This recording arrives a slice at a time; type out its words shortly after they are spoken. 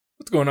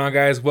going on,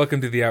 guys? Welcome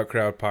to the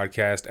Outcrowd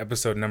Podcast,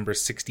 episode number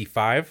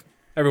 65.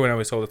 Everyone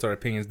always told us our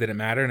opinions didn't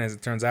matter, and as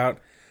it turns out,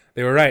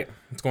 they were right.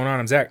 What's going on?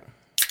 I'm Zach.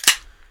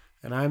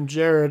 And I'm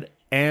Jared,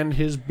 and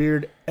his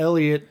beard,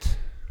 Elliot.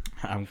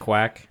 I'm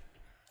Quack.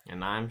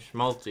 And I'm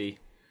Schmaltzy.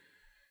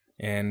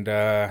 And,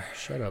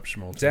 shut up,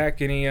 Schmaltzy.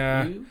 Zach, any,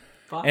 end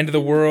of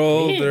the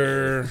world,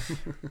 or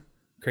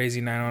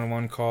crazy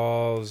 911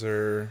 calls,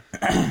 or...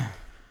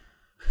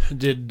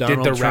 Did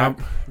Donald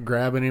Trump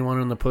grab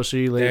anyone in the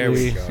pussy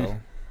lately? There we go.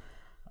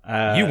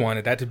 You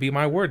wanted that to be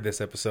my word this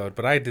episode,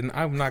 but I didn't.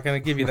 I'm not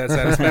going to give you that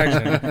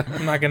satisfaction.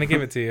 I'm not going to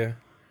give it to you.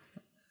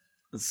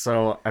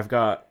 So I've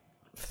got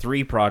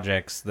 3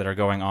 projects that are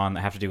going on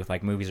that have to do with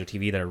like movies or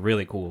TV that are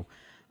really cool.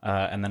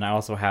 And then I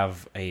also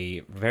have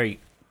a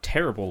very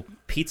terrible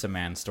Pizza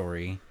Man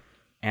story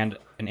and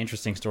an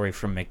interesting story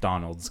from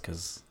McDonald's,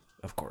 because,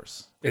 of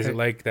course. Is it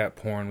like that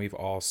porn we've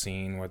all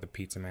seen where the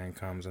pizza man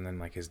comes and then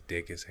like his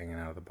dick is hanging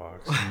out of the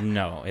box?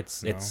 No,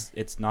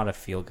 it's not a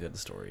feel-good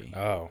story.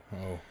 Oh.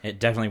 It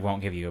definitely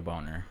won't give you a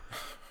boner.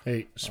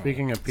 Hey,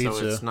 speaking of pizza...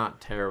 So it's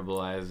not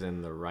terrible as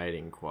in the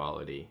writing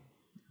quality.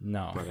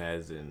 No. But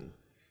as in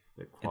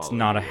the quality. It's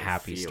not a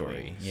happy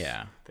story.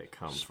 Yeah. That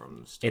come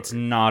from the story. It's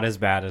not as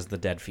bad as the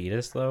dead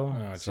fetus, though.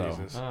 Oh,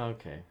 Jesus. Oh,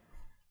 okay.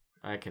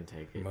 I can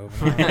take it.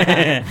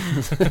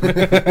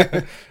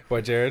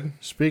 What, Jared?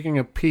 Speaking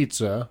of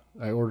pizza,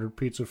 I ordered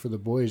pizza for the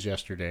boys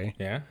yesterday.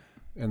 Yeah?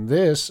 And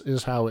this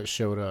is how it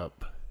showed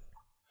up.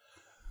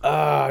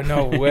 Oh,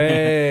 no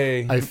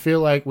way. I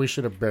feel like we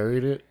should have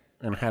buried it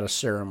and had a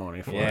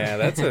ceremony for it. Yeah,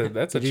 that's a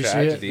Did you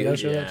tragedy. see it? Did I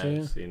show that to you?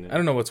 I've seen it. I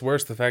don't know what's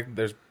worse, the fact that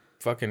there's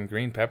fucking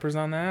green peppers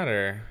on that,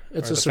 or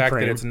It's or a the fact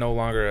that Supreme. it's no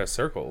longer a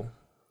circle.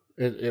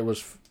 It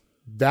was...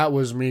 That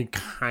was me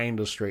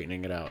kind of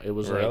straightening it out. It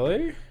was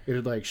Really? like... It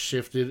had like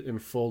shifted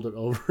and folded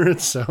over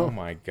itself. Oh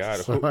my god.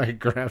 So I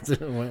grabbed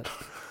it and went...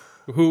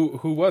 Who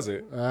was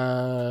it?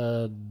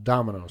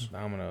 Domino's.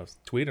 Domino's.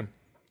 Tweet him.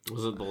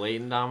 Was it the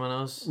Leighton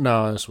Domino's?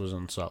 No, this was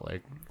in Salt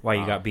Lake. Why,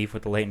 you got beef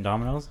with the Leighton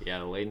Domino's? Yeah,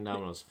 the Leighton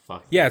Domino's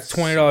fucking... Yeah, it's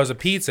 $20 a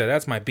pizza.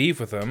 That's my beef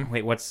with them.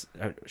 Wait, what's...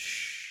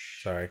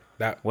 Sorry.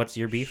 What's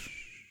your beef?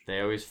 They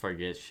always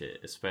forget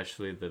shit,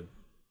 especially the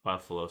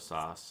buffalo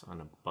sauce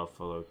on a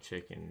buffalo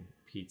chicken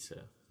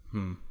pizza.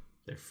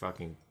 They're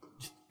fucking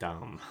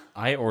dumb.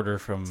 I order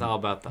from... It's all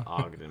about the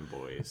Ogden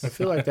boys. I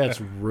feel like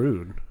that's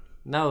rude.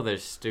 No, they're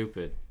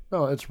stupid.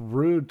 No, it's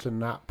rude to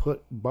not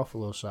put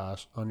buffalo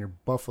sauce on your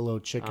buffalo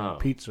chicken Oh.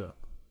 pizza.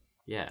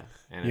 Yeah.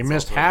 And You it's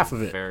missed also half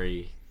of it.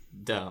 Very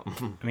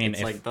dumb. I mean,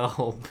 it's if- like the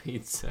whole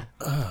pizza.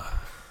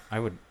 I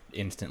would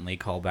instantly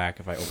call back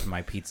if I opened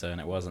my pizza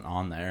and it wasn't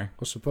on there.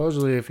 Well,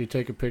 supposedly, if you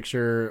take a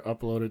picture,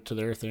 upload it to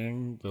their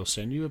thing, they'll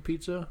send you a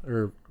pizza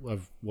or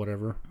of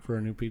whatever for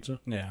a new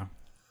pizza. Yeah.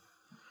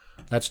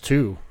 That's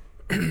 2.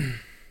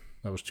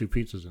 That was 2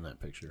 pizzas in that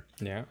picture.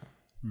 Yeah.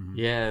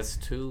 Yeah, it's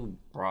too,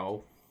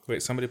 bro.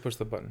 Wait, somebody push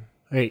the button.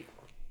 Hey,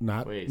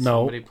 Wait,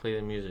 no, somebody play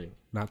the music.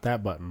 not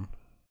that button.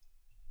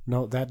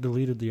 No, that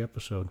deleted the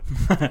episode.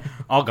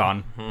 All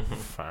gone.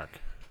 Fuck.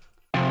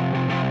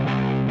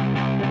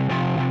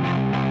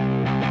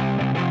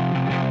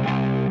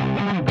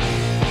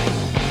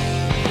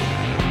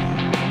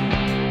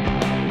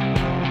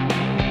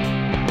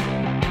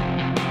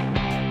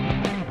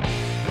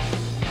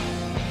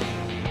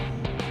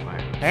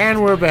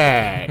 And we're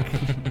back.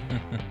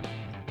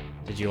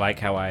 Did you like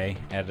how I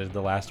edited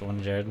the last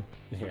one, Jared?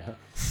 Yeah,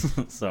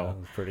 So that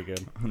was pretty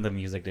good. the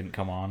music didn't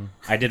come on.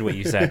 I did what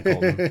you said,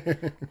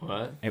 Colton.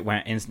 What? It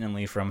went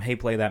instantly from, hey,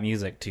 play that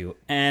music, to,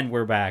 and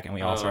we're back, and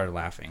we all started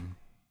laughing.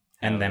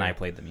 And then I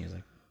played the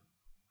music.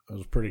 That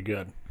was pretty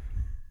good.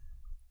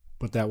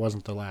 But that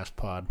wasn't the last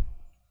pod.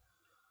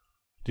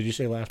 Did you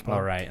say last pod?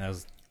 All right, that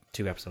was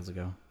 2 episodes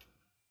ago.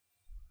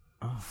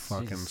 Oh,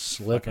 fucking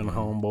slipping,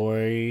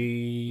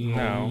 homeboy.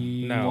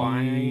 No.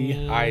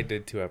 Why? I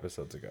did 2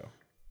 episodes ago.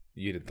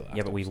 You did the last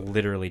Yeah, but we episode.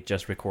 literally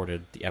just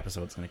recorded the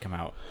episode that's going to come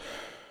out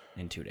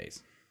in 2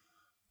 days.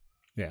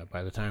 Yeah,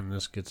 by the time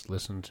this gets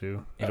listened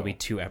to, It'll be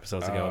 2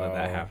 episodes ago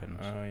that happened.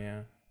 Oh,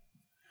 yeah.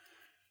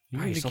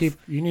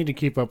 you need to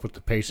keep up with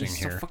the pacing You're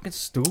here. so fucking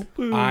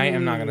stupid. I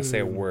am not going to say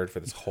a word for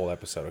this whole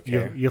episode,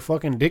 okay? You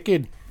fucking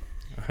dickhead.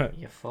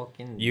 You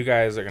fucking... You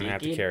guys are going to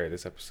have to Dickhead. carry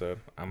this episode.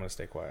 I'm going to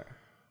stay quiet.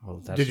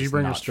 Well, that's Did you just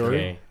bring a not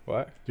story? true.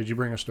 What? Did you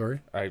bring a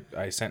story?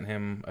 I sent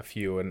him a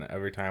few, and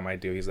every time I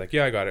do, he's like,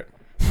 yeah, I got it.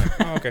 I'm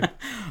like, oh, okay.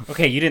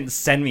 Okay, you didn't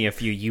send me a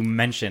few. You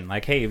mentioned,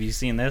 like, hey, have you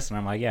seen this? And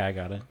I'm like, yeah, I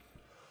got it.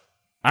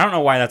 I don't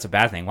know why that's a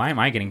bad thing. Why am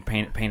I getting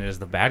painted as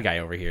the bad guy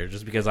over here?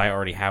 Just because I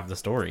already have the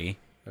story.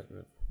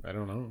 I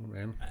don't know,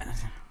 man.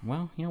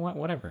 Well, you know what?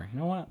 Whatever. You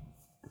know what?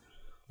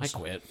 I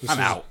quit. This I'm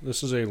is- out.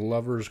 This is a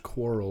lover's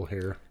quarrel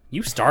here.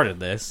 You started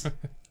this.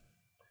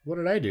 What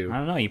did I do? I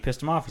don't know. You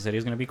pissed him off. He said he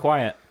was going to be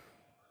quiet.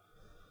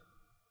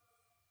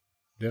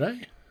 Did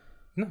I?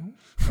 No.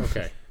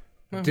 Okay.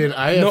 Did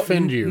I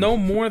offend you? No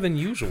more than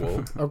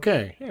usual.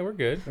 Okay. Yeah, we're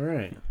good. All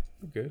right.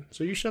 We're good.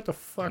 So you shut the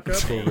fuck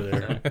up over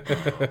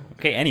there.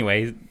 Okay,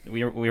 anyway,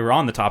 we were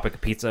on the topic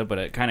of pizza, but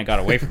it kind of got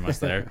away from us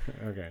there.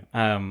 Okay.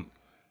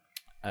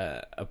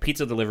 A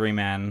pizza delivery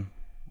man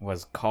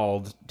was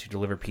called to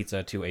deliver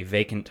pizza to a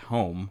vacant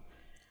home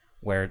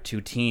where 2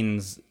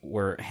 teens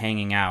were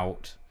hanging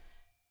out,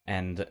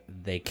 and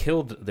they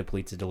killed the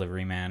pizza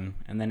delivery man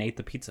and then ate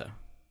the pizza.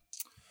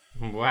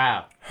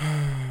 Wow.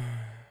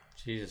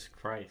 Jesus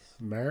Christ.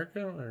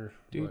 America or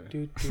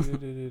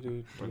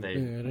Were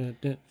they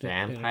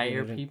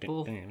vampire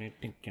people?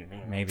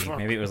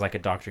 Maybe it was like a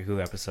Doctor Who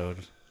episode.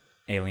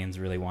 Aliens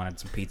really wanted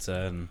some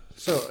pizza, and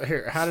So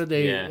here, how did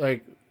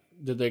they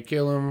Did they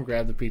kill him?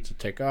 Grab the pizza,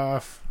 take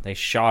off, they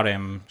shot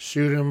him.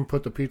 shoot him,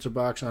 put the pizza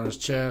box on his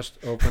chest,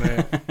 open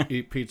it,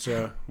 eat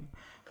pizza.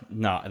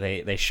 No,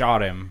 they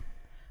shot him,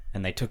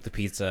 and they took the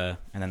pizza,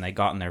 and then they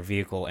got in their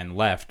vehicle and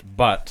left.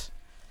 But,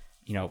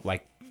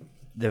 like,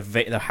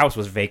 the house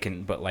was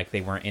vacant, but, like,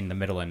 they weren't in the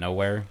middle of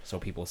nowhere, so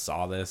people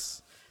saw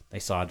this. They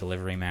saw a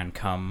delivery man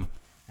come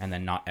and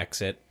then not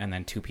exit, and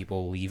then 2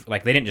 people leave.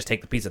 Like, they didn't just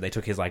take the pizza, they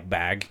took his, like,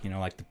 bag,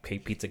 like the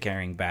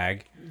pizza-carrying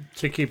bag.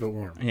 To keep it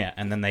warm. Yeah,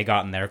 and then they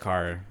got in their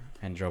car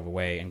and drove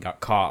away and got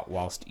caught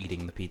whilst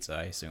eating the pizza,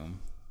 I assume.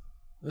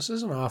 This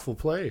is an awful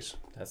place.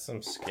 That's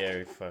some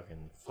scary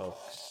fucking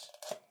folks.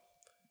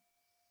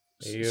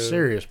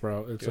 Serious,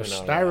 bro. It's a doing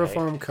all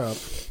styrofoam cup,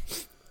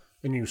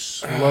 and you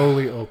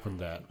slowly open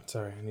that.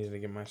 Sorry, I needed to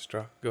get my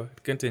straw. Go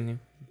ahead, continue.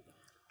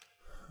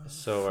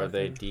 So are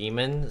they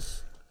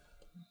demons?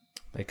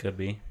 They could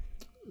be.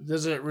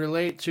 Does it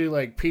relate to,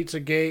 like,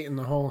 Pizzagate and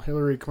the whole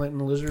Hillary Clinton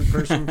lizard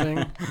person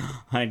thing?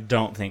 I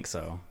don't think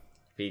so.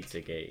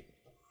 Pizzagate.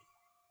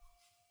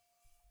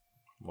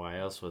 Why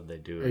else would they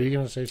do Are it? you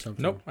going to say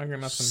something? Nope, I got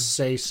nothing.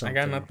 Say something.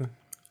 I got nothing.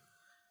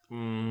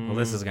 Well,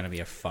 this is going to be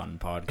a fun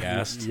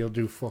podcast. You'll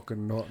do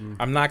fucking nothing.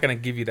 I'm not gonna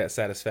give you that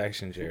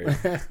satisfaction, Jared.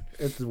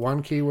 It's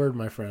one key word,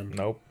 my friend.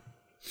 Nope.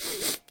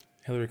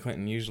 Hillary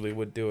Clinton usually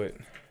would do it.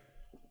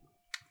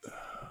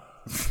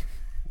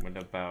 What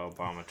about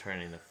Obama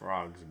turning the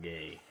frogs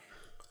gay?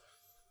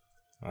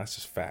 Well, that's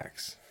just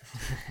facts.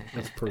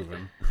 That's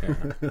proven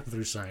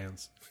through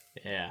science.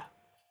 Yeah.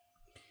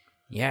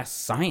 Yes,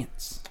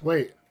 science.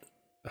 Wait,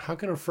 how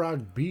can a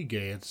frog be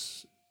gay?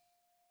 It's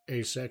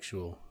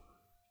asexual.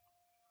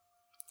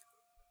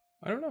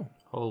 I don't know.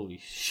 Holy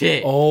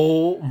shit.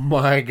 Oh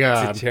my Did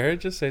god.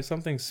 Jared just say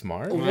something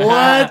smart?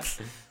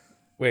 What?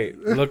 Wait,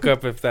 look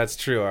up if that's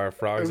true. Are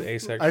frogs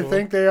asexual? I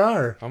think they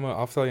are.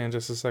 I'll tell you in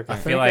just a second. I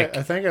feel like-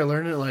 I think I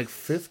learned it in like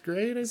 5th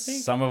grade, I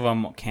think. Some of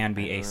them can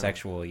be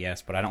asexual,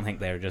 yes, but I don't think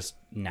they're just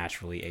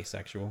naturally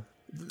asexual.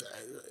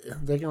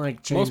 They can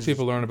like change. Most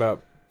people learn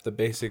about the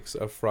basics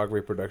of frog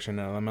reproduction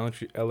in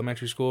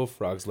elementary school.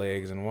 Frogs lay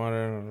eggs in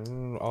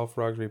water. All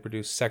frogs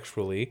reproduce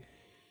sexually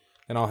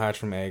and all hatch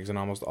from eggs, and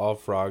almost all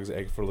frogs'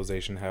 egg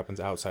fertilization happens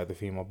outside the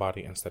female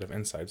body instead of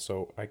inside.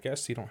 So I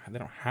guess they don't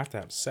have to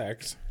have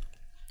sex.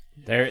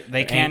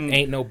 They can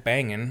ain't no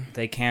banging.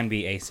 They can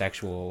be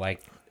asexual.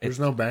 Like There's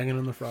no banging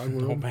in the frog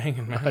world. No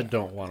banging, man. I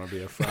don't want to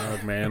be a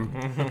frog,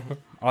 man.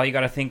 all you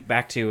got to think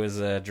back to is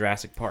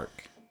Jurassic Park.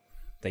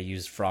 They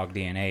used frog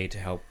DNA to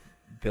help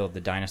build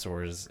the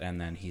dinosaurs,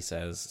 and then he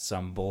says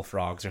some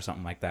bullfrogs or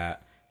something like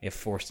that, if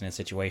forced in a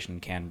situation,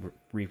 can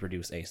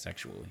reproduce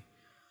asexually.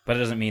 But it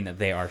doesn't mean that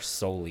they are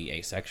solely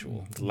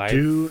asexual. Life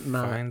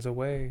finds a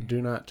way. Do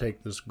not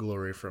take this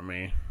glory from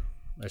me.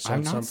 I said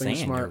I'm not something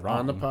saying smart you're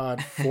on the wrong.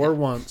 pod for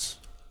once.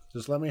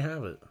 Just let me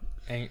have it.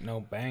 Ain't no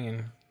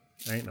banging.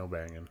 Ain't no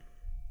banging.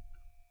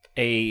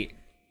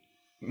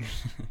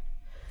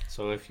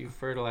 So if you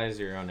fertilize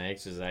your own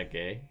eggs, is that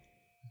gay?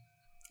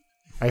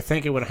 I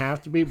think it would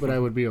have to be, but I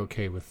would be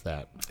okay with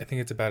that. I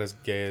think it's about as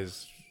gay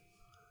as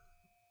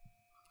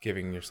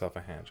giving yourself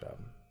a hand job.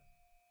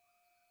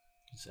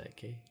 Is that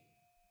gay?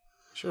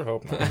 Sure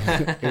hope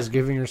not. Is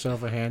giving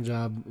yourself a hand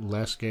job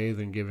less gay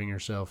than giving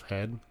yourself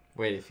head?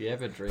 Wait, if you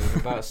have a dream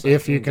about something,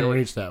 If you can gay,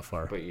 reach that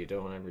far. but you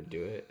don't ever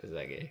do it, is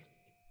that gay?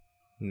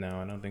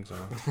 No, I don't think so.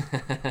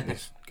 At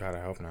least, God,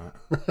 I hope not.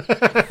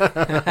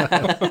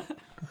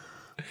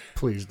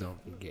 Please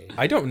don't be gay.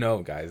 I don't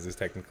know, guys. There's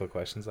technical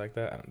questions like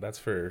that. That's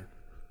for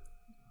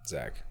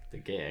Zach. The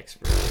gay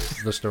expert.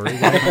 The story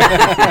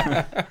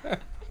guy?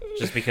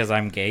 Just because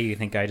I'm gay, you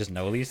think I just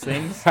know these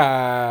things? Zing.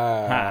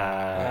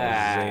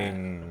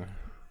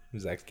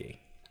 Zach's gay.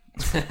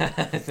 Is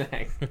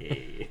that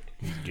gay?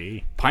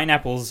 Gay.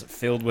 Pineapples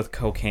filled with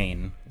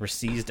cocaine were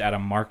seized at a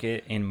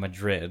market in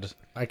Madrid.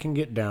 I can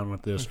get down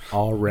with this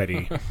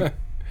already.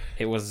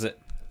 It was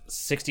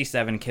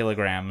 67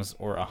 kilograms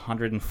or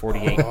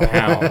 148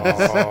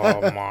 pounds.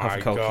 Oh my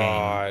Of cocaine.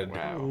 God.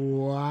 Wow.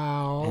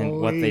 Wow.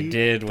 And what they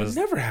did That was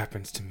never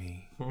happens to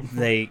me.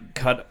 they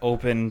cut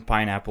open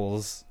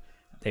pineapples.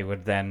 They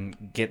would then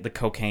get the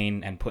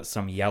cocaine and put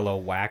some yellow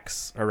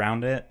wax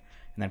around it,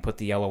 and then put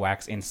the yellow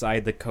wax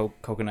inside the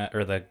coconut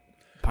or the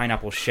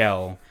pineapple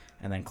shell,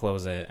 and then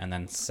close it and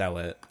then sell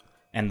it.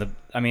 And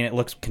it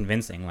looks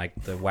convincing. Like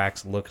the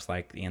wax looks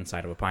like the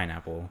inside of a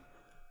pineapple.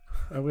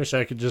 I wish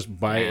I could just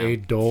buy a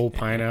Dole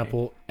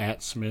pineapple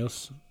at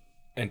Smith's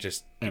And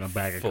just and a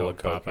bag of full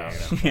Coke pop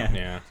out. Yeah.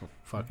 Yeah.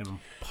 Fucking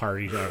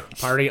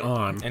party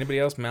on. Anybody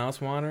else mouth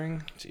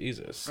watering?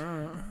 Jesus.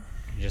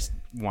 You just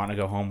want to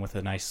go home with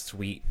a nice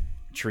sweet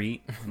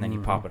treat, and then you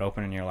pop it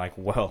open and you're like,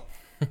 well,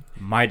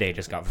 My day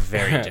just got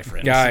very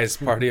different. Guys,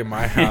 party at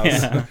my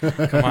house.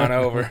 Come on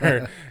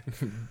over.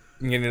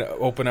 You need to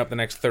open up the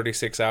next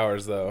 36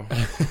 hours, though.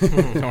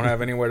 Don't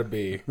have anywhere to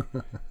be.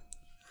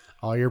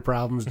 All your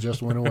problems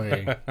just went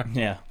away.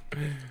 Yeah.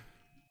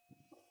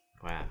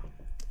 Wow.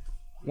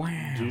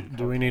 Wow.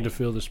 Do we need to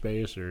fill the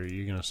space, or are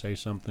you going to say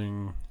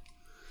something?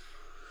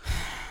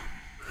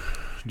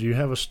 Do you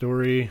have a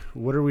story?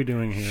 What are we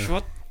doing here?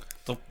 Shut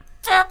the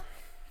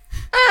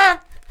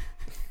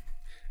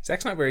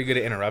Zach's not very good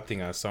at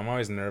interrupting us, so I'm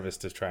always nervous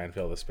to try and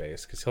fill the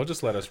space because he'll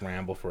just let us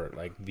ramble for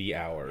like the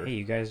hour. Hey,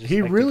 you guys. Just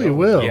He like to really go.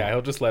 will. Yeah,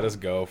 he'll just let us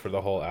go for the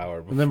whole hour.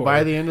 And then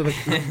by the end of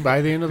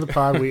the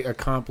pod, we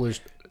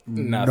accomplished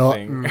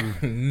nothing.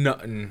 nothing.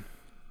 Nothing.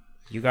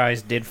 You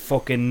guys did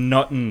fucking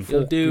nothing.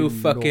 You'll do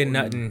fucking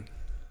nothing. nothing.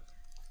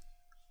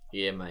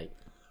 Yeah, mate.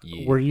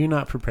 Yeah. Were you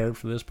not prepared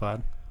for this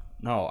pod?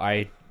 No,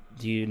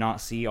 do you not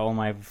see all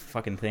my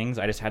fucking things?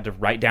 I just had to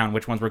write down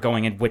which ones were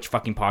going in which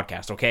fucking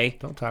podcast, okay?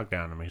 Don't talk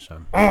down to me,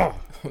 son.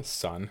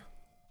 Son.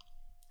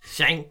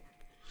 Shang.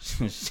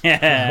 I will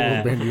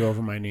Yeah. bend you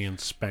over my knee and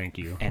spank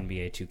you.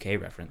 NBA 2K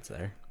reference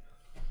there.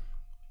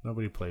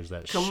 Nobody plays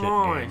that Come shit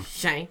on, game.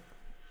 Shang.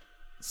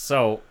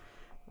 So,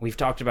 we've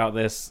talked about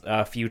this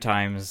a few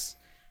times.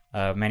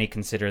 Many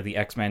consider the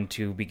X-Men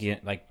to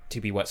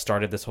be what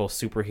started this whole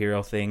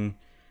superhero thing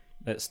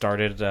that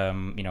started,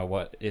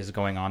 what is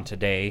going on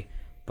today.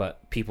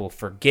 But people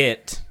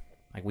forget,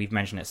 like we've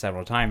mentioned it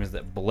several times,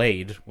 that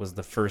Blade was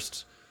the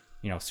first,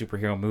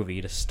 superhero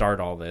movie to start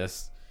all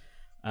this.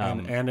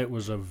 And it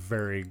was a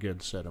very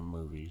good set of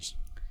movies.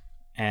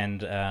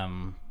 And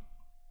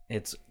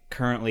it's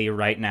currently,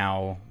 right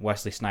now,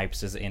 Wesley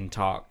Snipes is in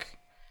talk,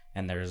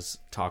 and there's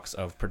talks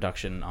of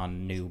production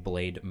on new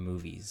Blade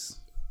movies.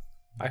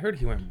 I heard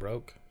he went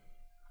broke.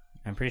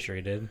 I'm pretty sure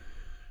he did.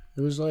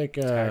 It was like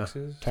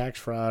Taxes? tax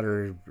fraud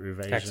or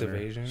evasion Tax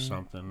evasion? or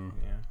something.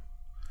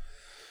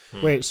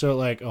 Yeah. Wait, so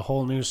like a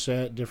whole new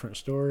set, different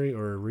story,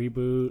 or a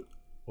reboot,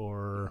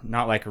 or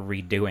Not like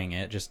redoing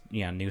it, just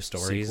new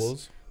stories.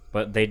 Sequels?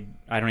 But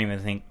I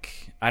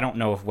don't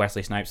know if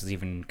Wesley Snipes is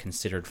even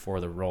considered for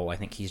the role. I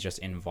think he's just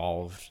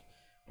involved,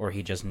 or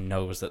he just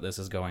knows that this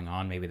is going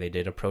on. Maybe they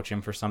did approach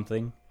him for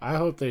something. I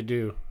hope they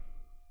do.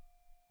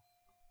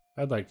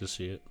 I'd like to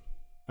see it.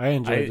 I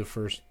enjoyed the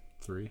first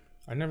 3.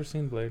 I've never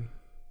seen Blade.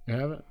 You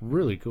haven't?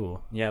 Really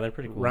cool. Yeah, they're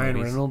pretty cool. Ryan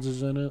movies. Reynolds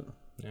is in it.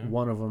 Yeah.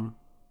 One of them.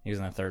 He was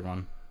in the third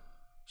one.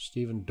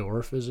 Stephen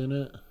Dorff is in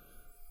it.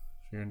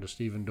 If you're into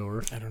Stephen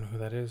Dorff, I don't know who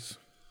that is.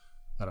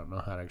 I don't know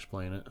how to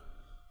explain it.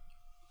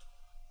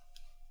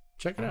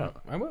 Check it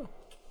out. I will.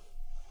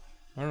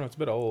 I don't know. It's a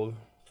bit old.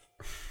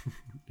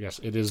 Yes,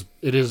 it is.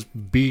 It is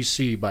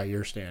BC by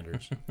your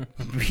standards.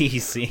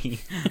 BC.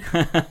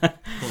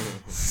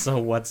 So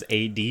what's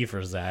AD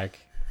for Zach?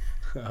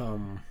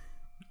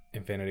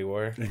 Infinity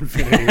War.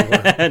 Infinity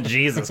War.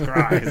 Jesus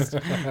Christ.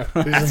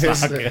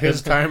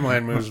 His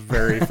timeline moves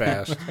very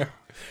fast.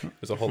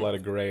 There's a whole lot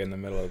of gray in the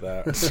middle of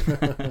that.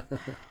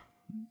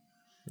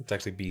 It's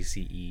actually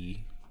BCE.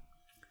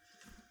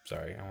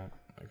 Sorry, I won't.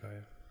 Go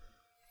ahead.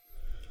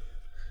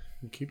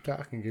 Keep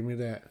talking. Give me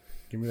that.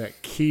 Give me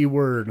that key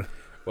word.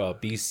 Well,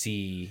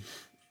 BC.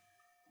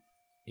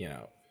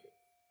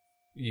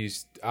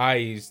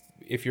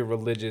 If you're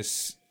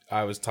religious,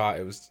 I was taught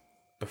it was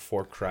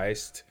before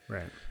Christ,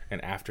 Right. and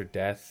after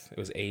death, it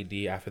was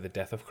AD after the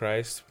death of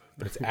Christ.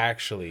 But it's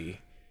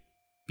actually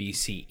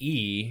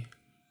BCE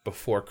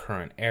before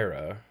current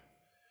era,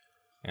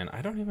 and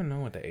I don't even know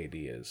what the AD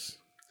is.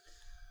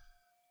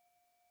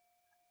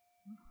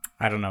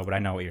 I don't know, but I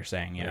know what you're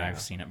saying. Yeah, Yeah.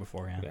 I've seen it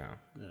before. Yeah.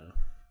 Yeah.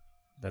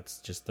 That's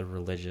just the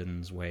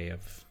religion's way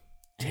of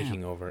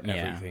Taking over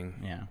everything.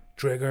 Yeah.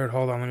 Triggered.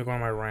 Hold on, let me go on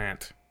my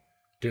rant.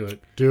 Do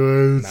it.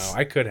 Do it. No,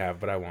 I could have,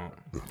 but I won't.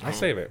 I'll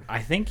save it. I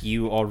think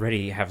you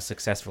already have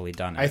successfully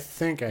done it. I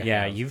think I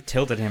Yeah, have. you've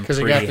tilted him Because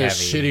pretty he got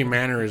this heavy. shitty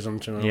mannerism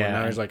to him. Yeah. And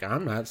now he's like,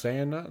 I'm not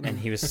saying nothing. And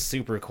he was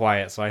super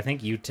quiet, so I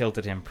think you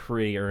tilted him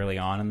pretty early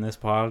on in this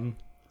pod.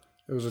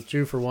 It was a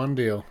 2-for-1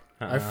 deal.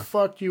 I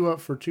fucked you up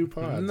for 2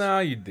 pods. No,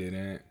 you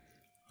didn't.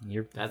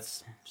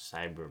 That's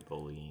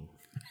cyberbullying.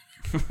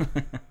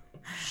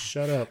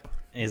 Shut up.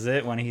 Is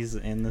it when he's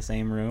in the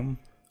same room?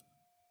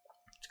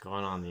 It's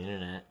going on the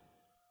internet.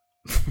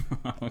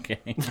 Okay.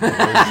 On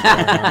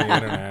the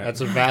internet.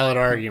 That's a valid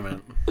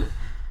argument.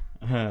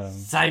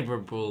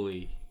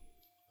 Cyberbully.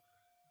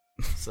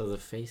 So the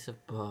face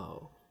of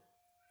Bo.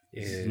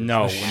 Is-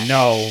 No.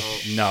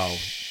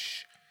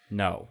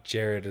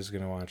 Jared is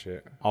gonna watch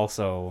it.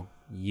 Also,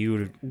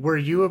 Were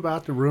you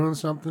about to ruin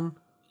something?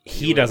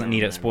 he doesn't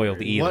need it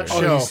spoiled either. What Oh,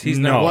 show? he's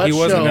No. not. He What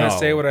wasn't show? gonna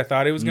say what I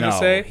thought he was gonna no,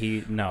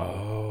 say.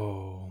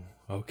 No.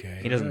 Oh, okay.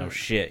 He doesn't know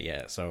shit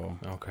yet, so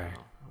Okay.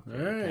 All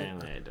right.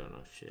 Apparently I don't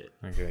know shit.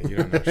 Okay. You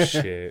don't know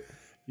shit.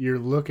 You're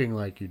looking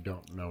like you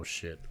don't know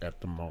shit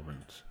at the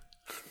moment.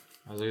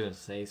 I was gonna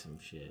say some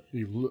shit.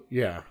 You look,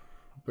 yeah,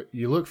 but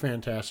you look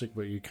fantastic.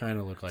 But you kind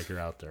of look like you're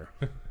out there,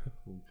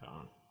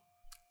 Gone.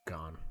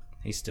 gone.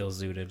 he's still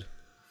zooted.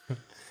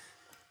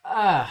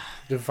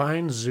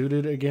 Define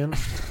zooted again.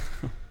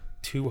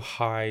 Too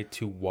high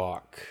to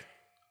walk.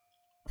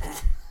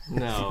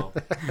 No,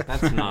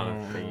 that's not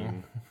a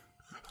thing.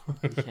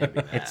 You can't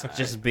be that It's high.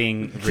 just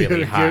being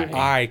really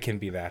high. I can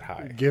be that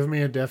high. Give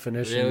me a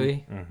definition.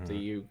 Really? So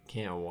you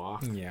can't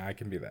walk? Yeah, I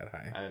can be that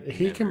high. I've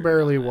He never can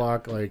barely done that.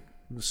 walk like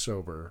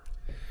sober.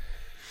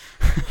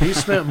 He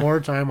spent more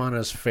time on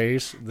his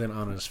face than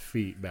on his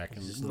feet back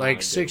in He's not a like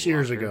good 6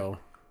 years walker. ago.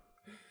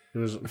 It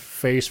was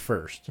face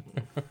first.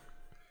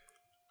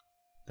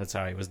 That's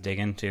how he was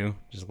digging too,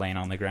 just laying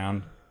on the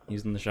ground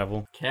using the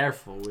shovel.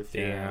 Careful with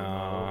your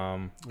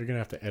Damn. You're gonna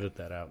have to edit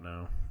that out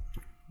now.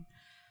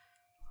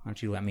 Why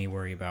don't you let me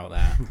worry about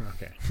that?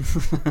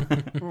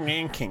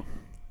 Okay.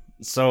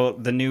 So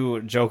the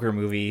new Joker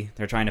movie,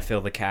 they're trying to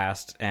fill the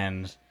cast,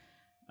 and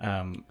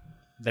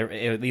there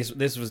at least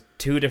this was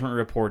 2 different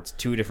reports,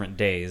 2 different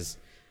days.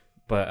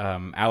 But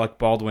Alec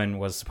Baldwin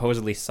was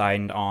supposedly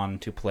signed on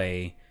to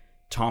play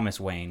Thomas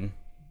Wayne,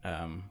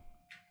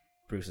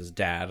 Bruce's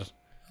dad.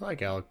 I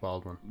like Alec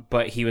Baldwin.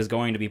 But he was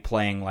going to be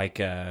playing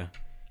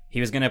he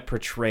was going to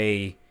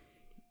portray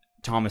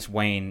Thomas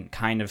Wayne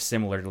kind of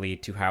similarly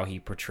to how he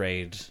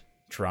portrayed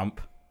Trump.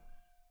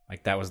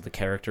 Like that was the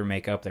character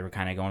makeup. They were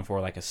kind of going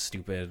for like a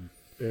stupid,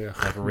 Ugh,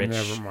 like rich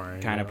never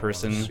mind. kind I of don't wanna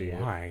person. see it.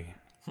 Why?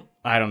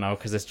 I don't know,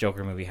 because this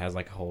Joker movie has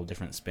like a whole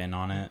different spin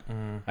on it.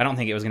 I don't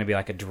think it was going to be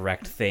like a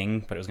direct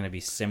thing, but it was going to be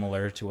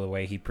similar to the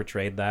way he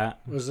portrayed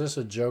that. Was this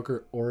a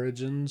Joker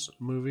Origins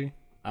movie?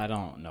 I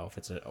don't know if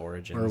it's an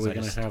origin. Or are we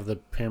going to have the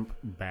pimp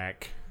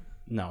back?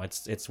 No,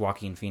 it's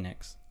Joaquin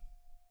Phoenix.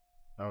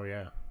 Oh,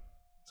 yeah.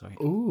 So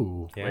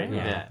Ooh. Yeah. Where you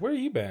at? Where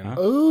you been? Huh?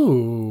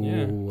 Ooh.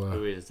 Yeah.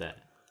 Who is that?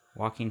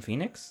 Joaquin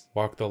Phoenix?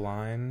 Walk the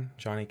Line,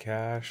 Johnny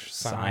Cash,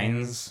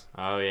 Signs,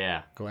 Oh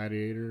yeah.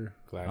 Gladiator.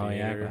 Gladiator. Oh,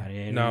 yeah,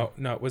 Gladiator.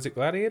 No, was it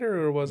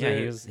Gladiator or was Yeah,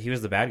 it? he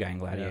was the bad guy in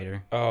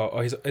Gladiator.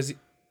 Is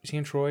he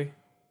in Troy?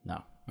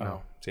 No,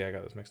 Oh, see, I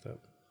got those mixed up.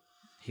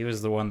 he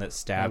was the one that That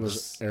stabs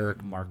was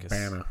Eric Marcus.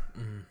 Bana.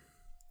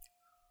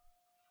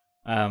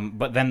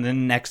 But then the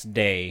next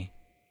day,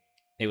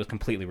 it was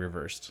completely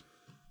reversed.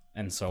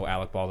 And so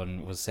Alec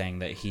Baldwin was saying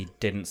that he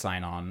didn't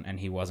sign on and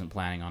he wasn't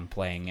planning on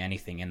playing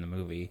anything in the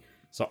movie.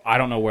 So I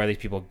don't know where these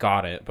people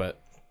got it, but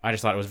I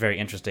just thought it was very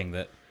interesting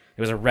that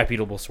it was a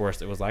reputable source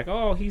that was like,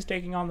 oh, he's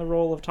taking on the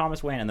role of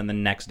Thomas Wayne. And then the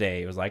next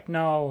day, it was like,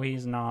 no,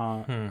 he's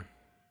not.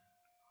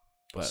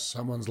 But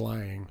Someone's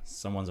lying.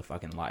 someone's a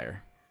fucking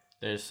liar.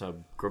 There's a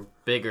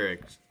bigger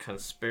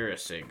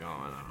conspiracy going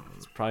on.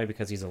 It's probably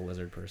because he's a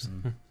lizard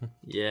person.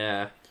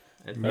 Yeah.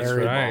 That's Those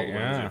right, ones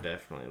yeah. are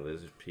definitely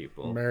lizard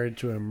people. Married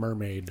to a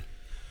mermaid.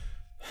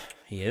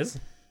 He is?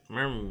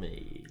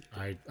 Mermaid.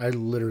 I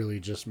literally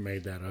just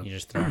made that up. You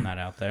just throwing that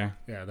out there.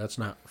 Yeah, that's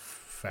not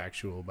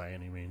factual by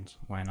any means.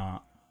 Why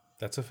not?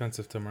 That's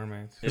offensive to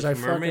mermaids. 'Cause If I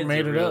fucking mermaids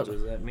made are it real, up.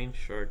 Does that mean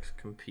sharks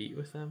compete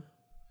with them?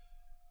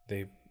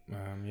 They,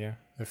 yeah.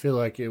 I feel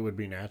like it would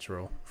be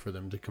natural for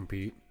them to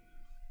compete.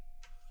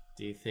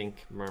 Do you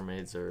think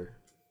mermaids are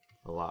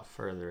a lot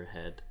further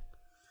ahead?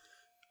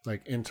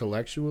 Like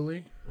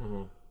intellectually?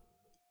 Mm-hmm.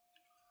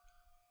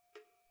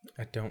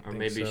 I don't Or think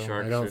maybe so.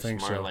 sharks I don't are think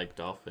smart so. like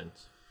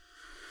dolphins.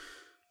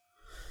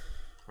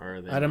 Or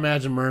are they I'd not?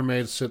 imagine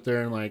mermaids sit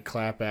there and like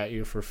clap at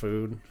you for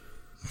food.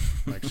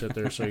 Like sit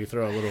there, so you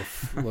throw a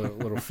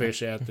little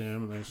fish at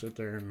them, and they sit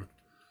there and.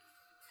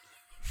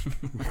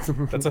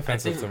 That's I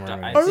offensive think, to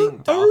I mermaids.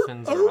 think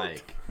dolphins are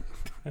like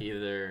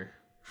either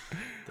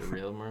the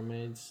real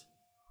mermaids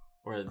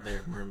or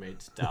they're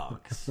mermaids'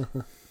 dogs.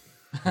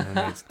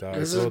 Mermaids, dogs.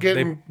 This is Well,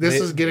 getting Yeah,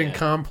 'cause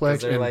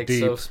complex they're and like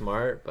deep. so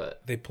smart,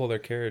 but They pull their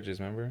carriages.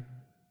 Remember?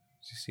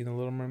 Did you see the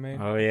Little Mermaid?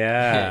 Oh,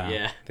 yeah.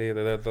 yeah,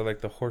 They're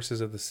like the horses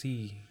of the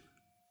sea.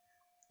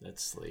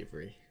 that's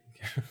slavery.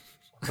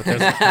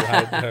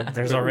 But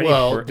There's already...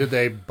 Well, did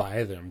they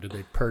buy them? Did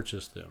they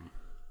purchase them?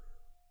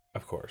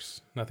 of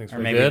course, nothing's Or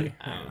free. maybe- Good.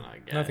 I don't know. I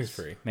guess Nothing's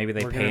free. Maybe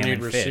they We're pay gonna him need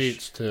in fish.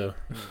 receipts to.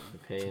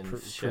 They pay in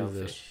Prove this.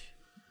 shellfish.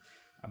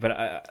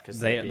 But 'Cause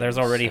they're there's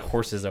being already selfish.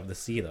 horses of the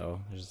sea, though.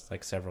 There's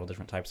like several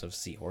different types of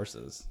sea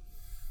horses.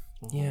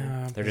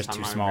 Yeah, They're just Some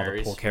too are small to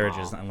very pull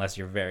carriages small. unless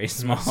you're very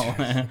small.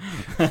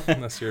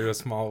 unless you're a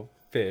small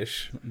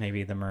fish.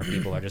 Maybe the mer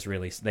people are just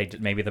really...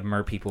 Maybe the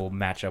mer people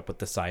match up with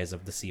the size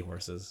of the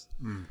seahorses.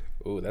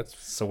 Ooh, that's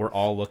So we're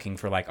all looking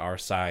for like our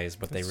size,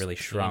 but they really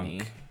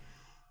shrunk.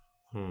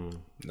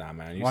 Nah,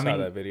 man. You Well, I saw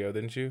mean- that video,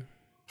 didn't you?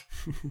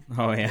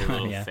 Oh, yeah.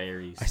 Little yeah.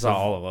 fairies. I saw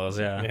all of those,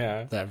 yeah.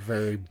 Yeah. That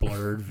very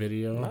blurred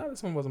video. Nah,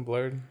 this one wasn't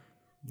blurred.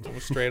 It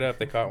was straight up.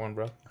 They caught one,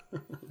 bro.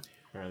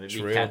 Or they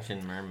True. be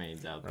catching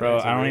mermaids out there. Bro,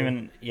 Right, I don't so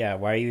even... Yeah,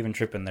 why are you even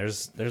tripping?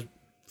 There's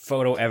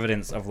photo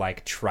evidence of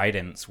like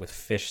tridents with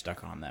fish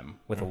stuck on them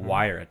with a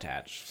wire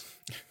attached.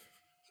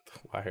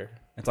 Wire.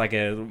 It's like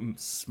a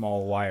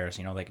small wire, so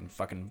you know they can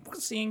fucking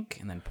sink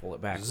and then pull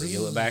it back,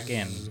 reel it back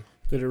in.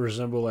 Did it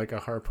resemble like a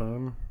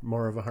harpoon?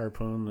 More of a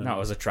harpoon than No, it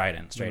was a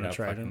trident, straight A up,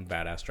 trident?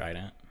 fucking badass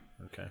trident.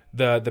 Okay.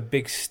 The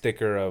big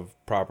sticker of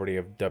property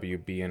of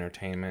WB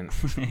Entertainment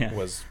Yeah.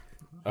 was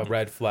a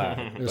red flag.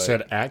 It but-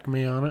 said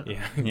Acme on it.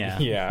 yeah, Yeah.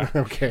 yeah.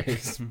 Okay.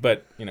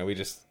 But we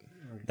just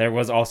There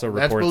was also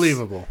That's reports.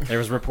 believable. There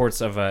was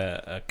reports of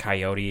a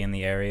coyote in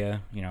the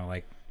area. You know,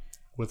 like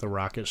with a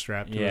rocket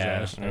strapped to his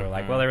Yeah, ass. they were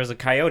like, well, there was a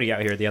coyote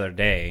out here the other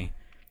day,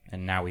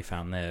 and now we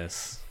found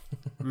this.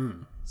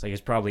 So he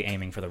was probably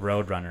aiming for the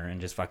Roadrunner and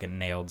just fucking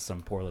nailed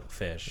some poor little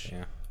fish.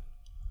 Yeah.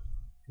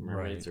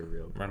 Mermaids are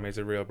real. Bro. Mermaids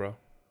are real, bro.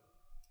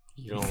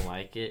 You don't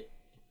like it?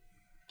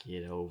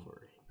 Get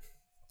over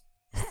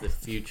it. It's the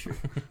future.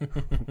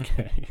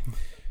 Okay.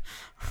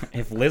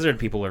 If lizard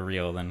people are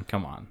real, then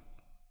come on.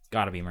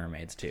 Gotta be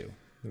mermaids, too.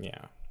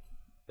 Yeah.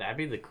 That'd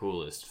be the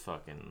coolest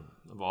fucking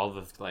of all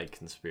the like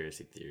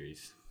conspiracy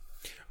theories.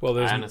 Well,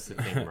 I honestly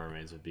think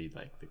mermaids would be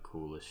like the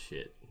coolest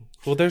shit.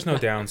 Well, there's no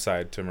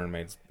downside to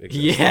mermaids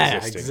Yeah,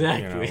 existing.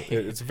 exactly.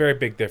 You know? It's a very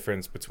big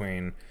difference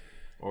between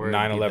Or it'd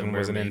be the 9/11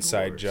 was an mermaid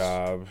inside wars.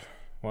 job.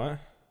 What?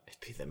 It'd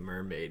be the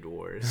mermaid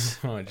wars.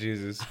 Oh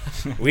Jesus!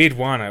 We'd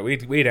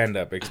end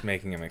up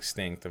making them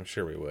extinct. I'm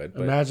sure we would.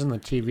 But, Imagine the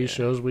TV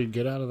shows we'd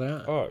get out of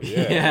that. oh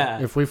yeah. Yeah.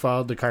 If we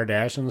followed the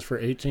Kardashians for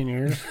 18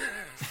 years.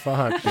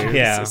 Fuck, dude.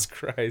 Yeah. Jesus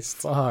Christ!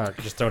 Fuck.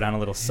 Just throw down a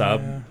little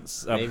sub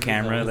Maybe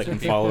camera those that can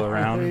would be follow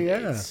around.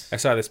 Yeah. I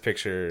saw this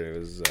picture. It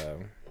was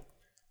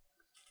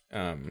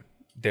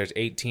there's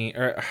 18,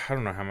 or I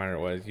don't know how many it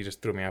was. You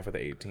just threw me off with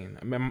the 18.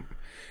 I mean,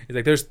 it's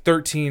like there's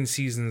 13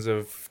 seasons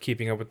of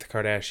Keeping Up with the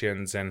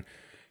Kardashians and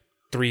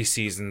 3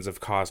 seasons of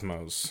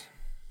Cosmos.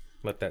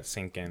 Let that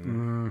sink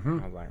in.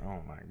 I was like,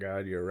 oh my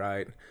god, you're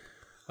right.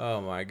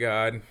 Oh my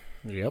god.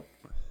 Yep.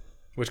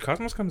 Which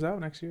Cosmos comes out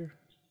next year.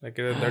 Like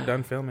they're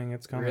done filming.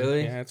 It's coming.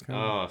 Really? Yeah, it's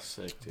coming. Oh,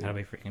 sick, dude. That'd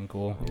be freaking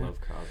cool. I love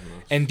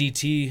Cosmos.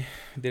 NDT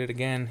did it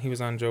again. He was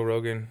on Joe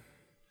Rogan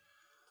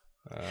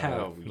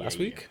Hell last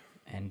yeah. week.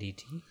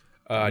 NDT?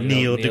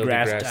 Neil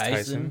deGrasse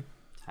Tyson.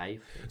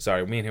 Type.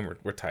 Sorry, me and him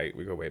we're tight.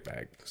 We go way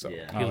back. So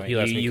Yeah. he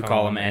lets me you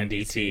call him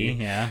NDT.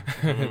 Yeah.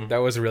 That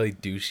was really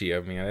douchey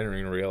of me. I didn't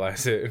even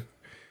realize it.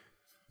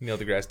 Neil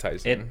deGrasse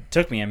Tyson. It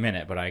took me a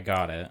minute, but I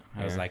got it.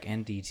 I was Yeah. like,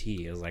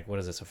 NDT. I was like, what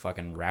is this, a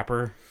fucking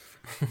rapper?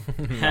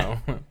 No.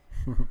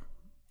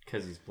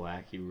 Because he's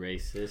black, you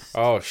racist.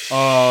 Oh shit!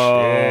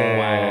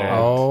 wow.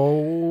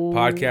 Oh.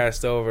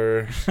 Podcast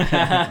over.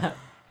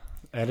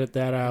 Edit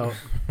that out.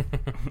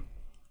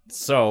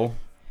 So,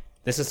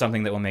 this is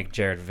something that will make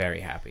Jared very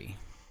happy.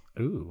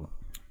 Ooh.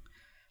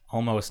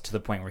 Almost to the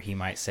point where he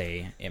might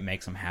say it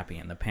makes him happy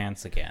in the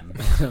pants again.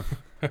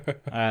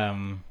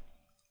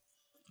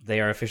 They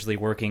are officially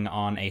working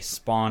on a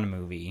Spawn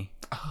movie.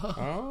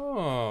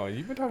 Oh,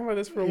 you've been talking about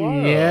this for a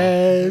while.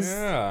 Yes.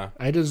 Yeah.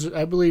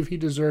 I believe he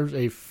deserves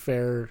a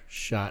fair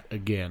shot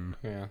again.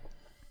 Yeah.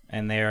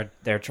 And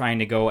they're trying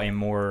to go a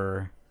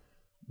more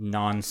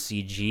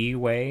non-CG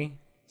way.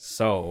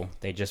 So,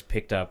 they just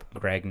picked up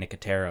Greg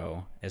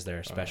Nicotero as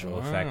their special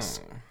effects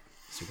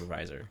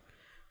supervisor.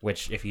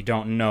 Which, if you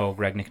don't know,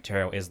 Greg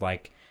Nicotero is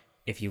like,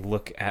 if you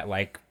look at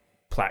like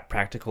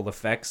practical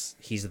effects,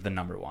 he's the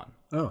number one.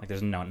 Oh. Like,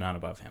 there's none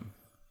above him.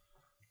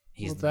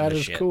 He's Well, that the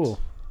is shit. cool.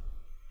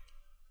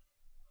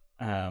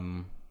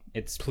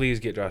 It's Please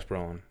get Josh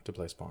Brolin to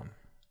play Spawn.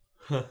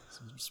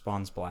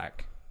 Spawn's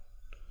black.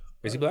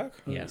 Is he black?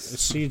 Yes.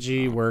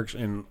 CG works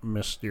in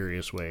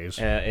mysterious ways.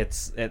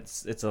 It's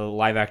a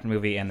live action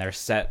movie, and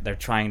they're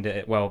trying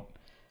to well,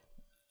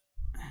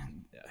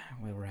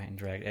 right and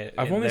drag.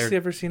 I've only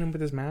ever seen him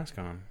with his mask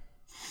on.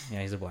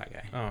 Yeah, he's a black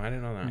guy. Oh, I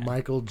didn't know that.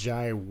 Michael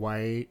Jai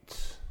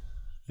White,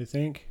 I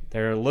think.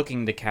 They're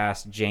looking to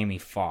cast Jamie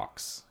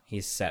Foxx.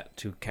 He's set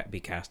to be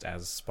cast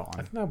as I Spawn.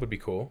 think that would be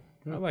cool.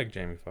 I like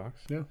Jamie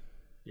Foxx. Yeah.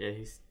 Yeah,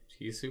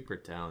 he's super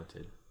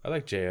talented. I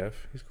like JF.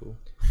 He's cool.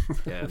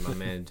 Yeah, my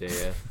man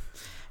JF.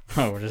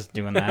 Oh, we're just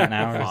doing that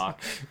now.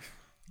 Fox.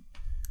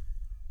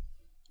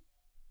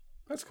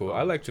 That's cool.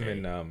 I liked him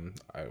in.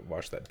 I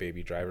watched that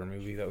Baby Driver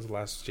movie. That was the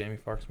last Jamie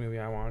Foxx movie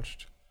I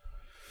watched.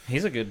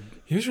 He's a good.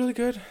 He was really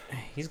good.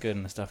 He's good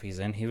in the stuff he's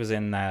in. He was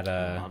in that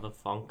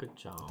Motherfunker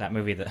John. that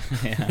movie that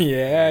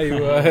Yeah, he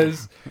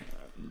was.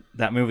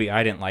 that movie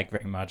I didn't like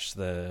very much.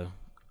 The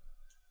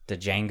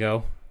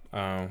Django.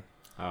 Oh,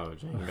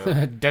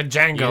 Django. The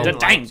Django. The You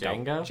like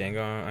Django.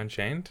 Django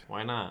Unchained.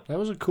 Why not? That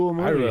was a cool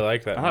movie. I really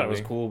like that. I thought it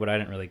movie. was cool, but I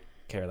didn't really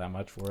care that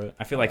much for it.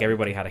 I feel like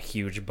everybody had a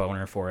huge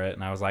boner for it,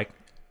 and I was like,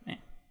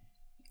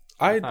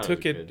 I thought it took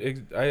was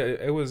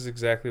it. It was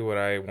exactly what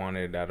I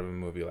wanted out of a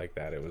movie like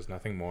that. It was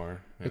nothing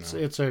more. It's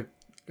a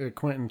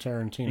Quentin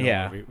Tarantino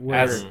Yeah, movie where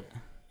as-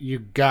 you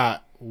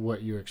got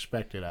what you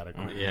expected out of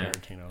Quentin Yeah.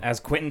 Tarantino. as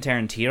Quentin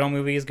Tarantino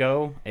movies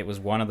go, it was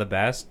one of the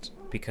best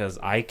because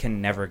I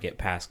can never get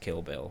past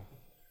Kill Bill.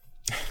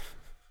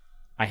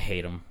 I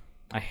hate them.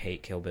 I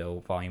hate Kill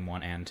Bill Volume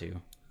 1 and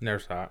 2. Never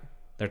saw it.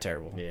 They're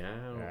terrible.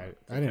 Yeah.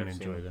 I didn't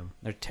enjoy them.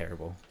 They're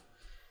terrible.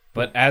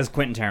 But as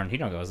Quentin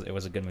Tarantino goes, it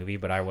was a good movie,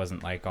 but I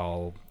wasn't like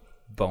all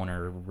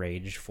boner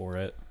rage for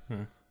it.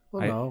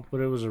 Well, no, but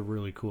it was a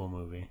really cool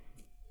movie.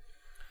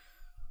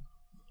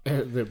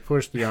 That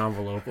pushed the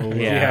envelope a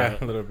little Yeah.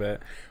 bit. A little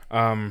bit.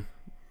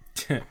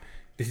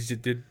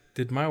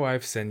 Did my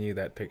wife send you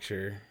that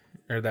picture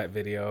or that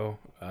video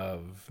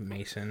of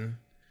Mason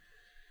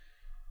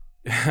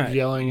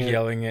Yelling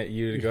yelling at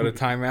you to go to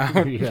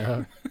timeout?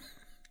 Yeah.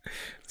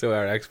 So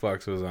our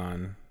Xbox was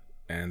on,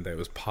 and it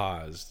was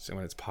paused. And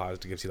when it's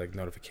paused, it gives you like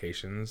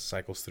notifications,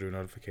 cycles through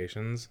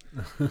notifications.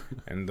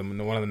 And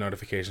one of the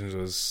notifications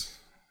was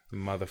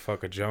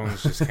motherfucker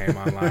Jones just came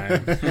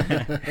online.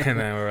 And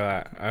then we're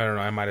like, I don't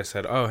know, I might have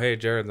said, oh, hey,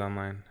 Jared's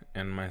online.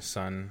 And my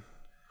son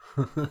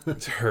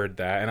heard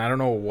that. And I don't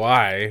know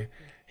why.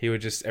 He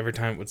would just, every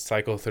time it would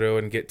cycle through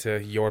and get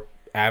to your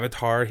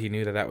avatar, he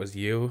knew that was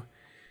you.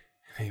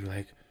 And he'd be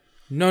like,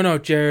 no,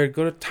 Jared,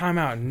 go to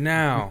timeout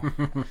now.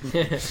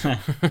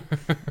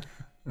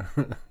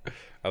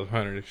 I was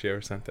wondering if she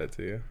ever sent that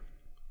to you.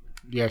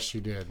 Yes, she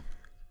did.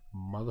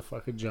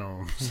 Motherfucker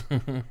Jones.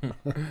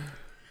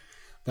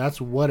 That's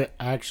what it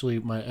actually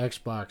my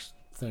Xbox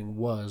thing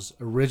was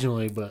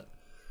originally, but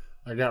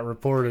I got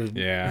reported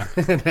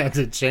and had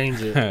to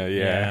change it.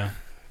 Yeah.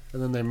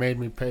 And then they made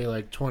me pay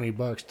like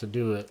 $20 to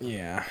do it.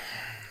 Yeah.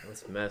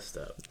 That's messed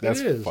up.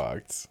 That's It is.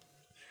 fucked.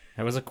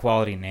 That was a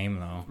quality name,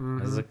 though.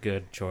 That was a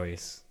good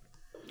choice.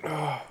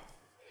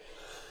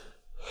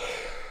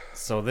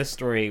 So this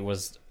story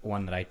was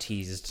one that I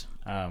teased.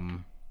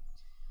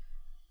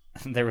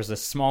 There was a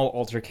small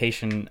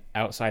altercation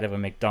outside of a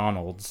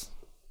McDonald's,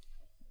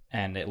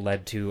 and it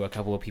led to a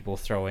couple of people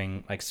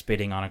spitting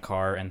on a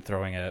car and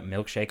throwing a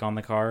milkshake on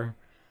the car.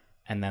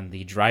 And then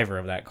the driver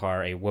of that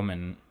car, a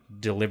woman,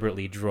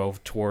 deliberately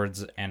drove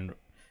towards and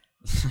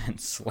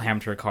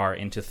slammed her car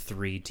into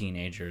 3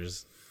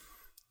 teenagers.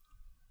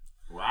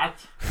 What?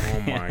 Oh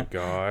my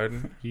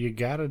god. You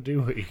gotta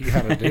do what you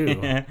gotta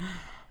do.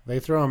 They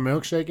throw a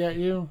milkshake at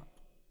you,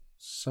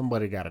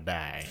 somebody gotta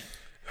die.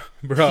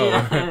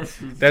 Bro,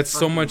 that's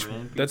so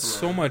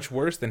much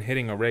worse than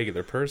hitting a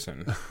regular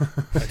person.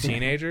 A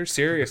teenager?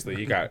 Seriously,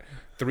 you got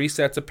 3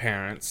 sets of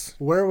parents.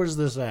 Where was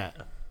this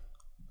at?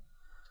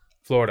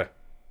 Florida.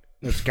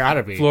 It's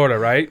gotta be. Florida,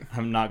 right?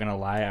 I'm not gonna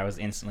lie, I was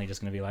instantly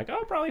just gonna be like,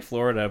 oh, probably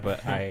Florida,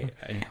 but I'd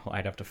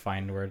have to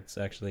find where it's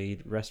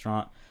actually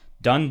restaurant.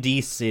 Dundee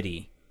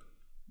City.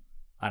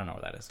 I don't know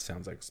where that is.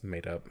 Sounds like it's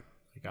made up.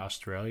 Like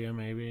Australia,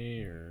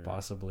 maybe? Or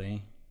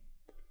Possibly.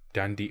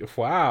 Dundee.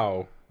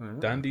 Wow.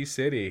 Dundee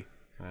City.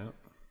 Well,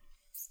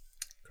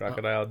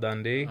 Crocodile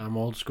Dundee. I'm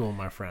old school,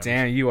 my friend.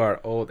 Damn, you are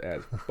old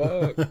as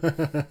fuck.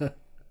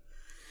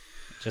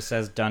 Just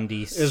says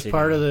Dundee City.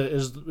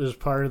 Is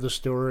part of the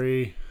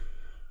story,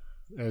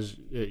 as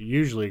it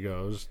usually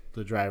goes,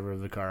 the driver of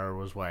the car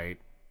was white.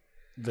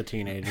 The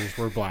teenagers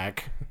were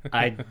black.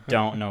 I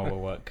don't know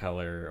what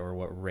color or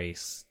what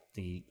race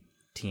the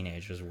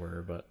teenagers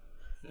were, but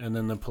And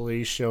then the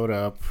police showed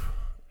up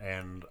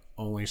and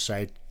only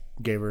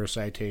gave her a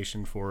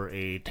citation for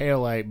a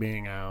taillight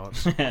being out.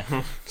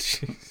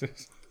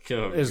 Jesus.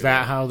 Is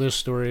that how this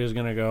story is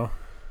going to go?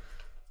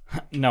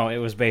 no, it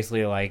was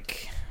basically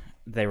like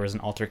there was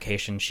an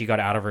altercation. She got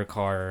out of her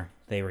car.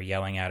 They were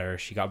yelling at her.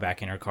 She got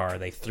back in her car.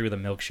 They threw the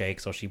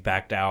milkshake, so she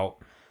backed out.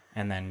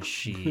 And then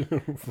she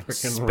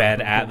sped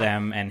at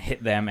them and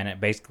hit them, and it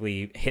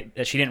basically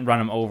hit. She didn't run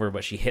them over,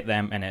 but she hit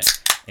them, and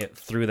it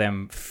threw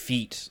them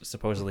feet.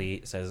 Supposedly,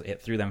 it says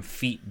it threw them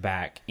feet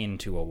back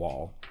into a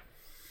wall.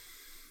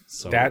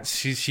 So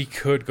she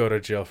could go to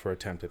jail for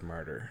attempted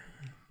murder.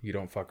 You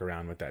don't fuck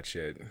around with that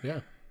shit. Yeah,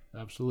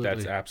 absolutely.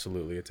 That's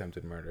absolutely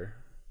attempted murder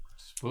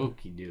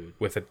Spooky, dude.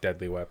 with a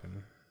deadly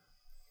weapon.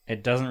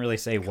 it doesn't really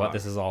say what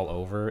this is all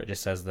over. It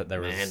just says that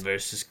there was Man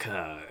versus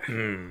car.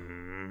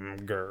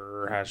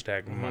 Grr,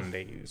 hashtag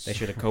Mondays. they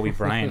should have Kobe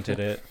Bryanted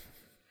it.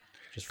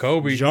 Just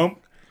Kobe.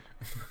 jump.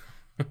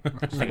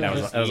 I think that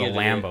was a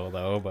Lambo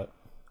though, but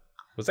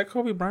Was that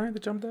Kobe Bryant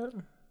that jumped out?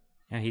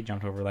 yeah, he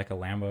jumped over like a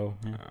Lambo.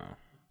 Yeah. Oh.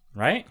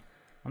 Right?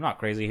 I'm not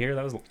crazy here.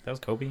 That was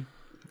Kobe.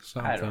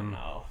 Something. I don't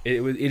know.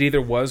 It either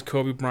was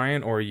Kobe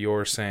Bryant or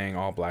you're saying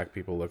all black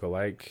people look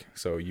alike,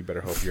 so you better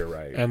hope you're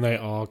right. And they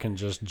all can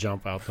just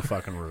jump out the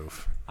fucking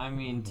roof. I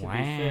mean, to be Wow.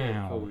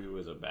 fair, Kobe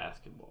was a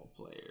basketball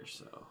player,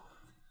 so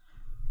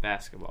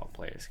basketball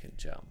players can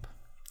jump.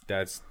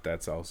 That's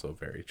also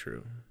very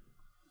true.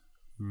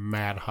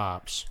 Mad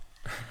hops.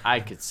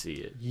 I could see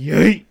it.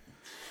 Yay!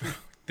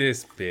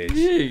 This bitch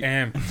Yay.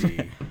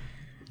 empty.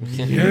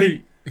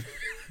 Yay.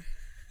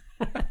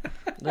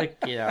 Look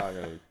at all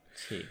those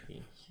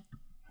chickens.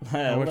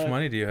 How much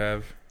money do you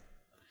have?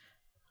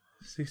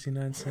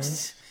 69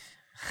 cents.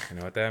 I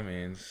know what that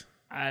means.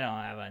 I don't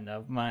have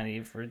enough money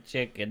for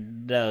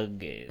chicken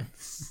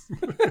nuggets.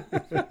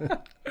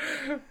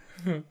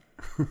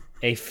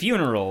 A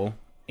funeral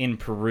in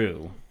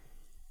Peru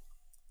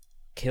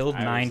killed I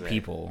was 9 there.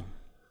 people.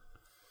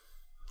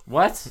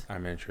 What?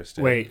 I'm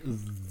interested. Wait,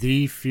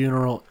 the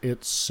funeral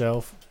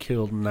itself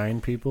killed 9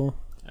 people?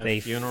 They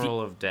A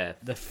funeral of death.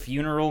 The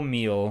funeral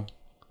meal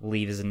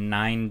leaves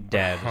 9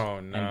 dead Oh,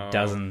 no. and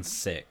dozens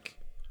sick.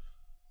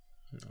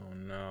 Oh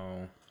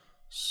no.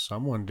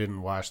 Someone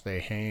didn't wash their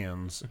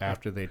hands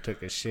after they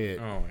took a shit.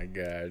 Oh my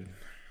god.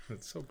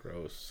 That's so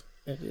gross.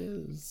 It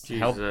is.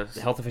 Jesus.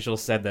 Health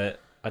officials said that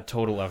a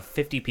total of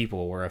 50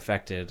 people were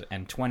affected,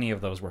 and 20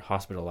 of those were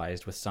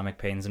hospitalized with stomach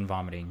pains and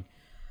vomiting,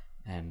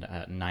 and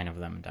 9 of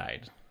them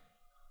died.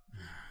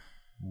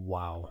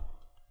 Wow.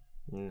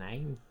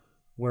 9?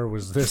 Where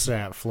was this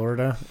at?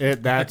 Florida?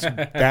 That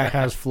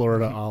has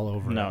Florida all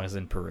over No, it. it's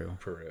in Peru.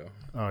 Peru.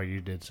 Oh, you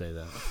did say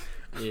that.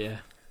 Yeah.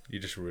 You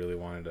just really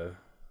wanted to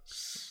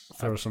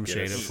Throw some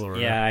shade at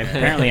Florida. Yeah,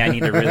 apparently I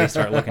need to really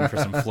start looking for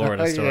some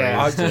Florida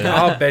stories. Yeah.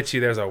 I'll bet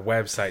you there's a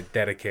website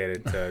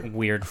dedicated to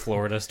Weird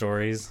Florida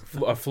stories.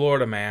 a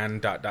Florida man ...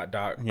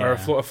 or Yeah. a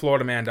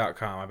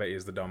floridaman.com. I bet you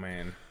is the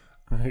domain.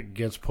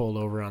 Gets pulled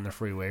over on the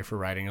freeway for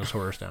riding his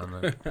horse down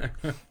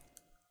the...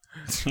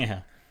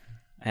 Yeah.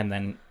 And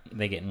then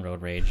they get in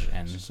road rage,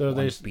 and So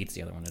one they- beats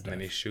the other one to And then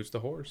he death. shoots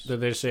the horse.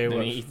 Did they say Then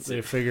what he eats they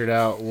it. figured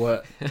out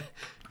what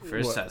For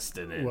What-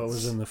 sustenance. what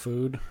was in the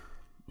food?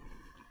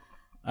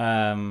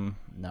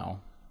 No.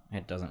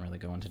 It doesn't really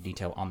go into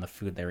detail on the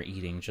food they were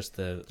eating, just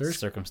the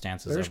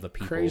circumstances There's of the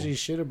people. crazy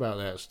shit about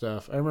that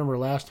stuff. I remember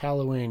last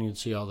Halloween, you'd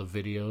see all the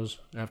videos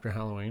after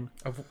Halloween.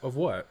 Of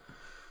what?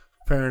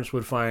 Parents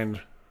would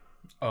find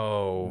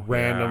Oh,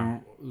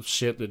 random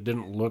shit that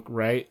didn't look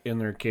right in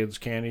their kids'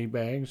 candy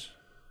bags.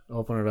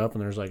 Open it up,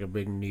 and there's like a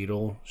big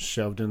needle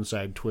shoved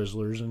inside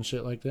Twizzlers and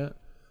shit like that.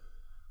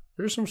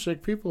 There's some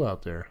sick people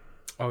out there.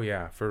 Yeah. Oh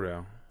yeah, for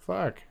real.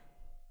 Fuck.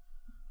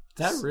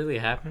 Did that really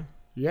happen?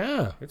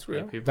 Yeah. It's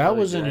real. People That really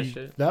was do in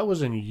shit? that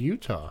was in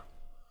Utah.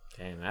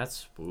 Damn,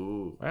 that's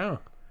ooh. Wow.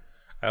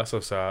 I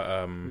also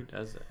saw Who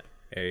does that?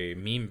 a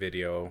meme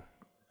video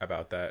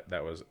about that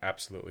was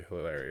absolutely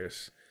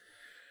hilarious.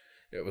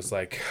 It was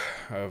like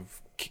a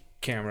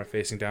camera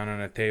facing down on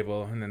a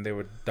table, and then they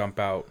would dump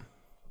out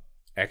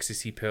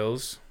ecstasy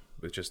pills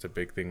with just a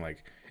big thing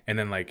like, and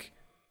then like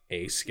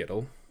a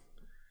Skittle,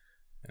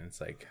 and it's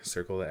like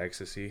circle the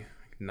ecstasy,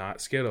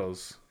 not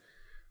Skittles,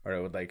 or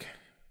it would like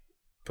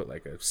put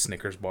like a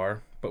Snickers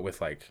bar, but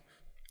with like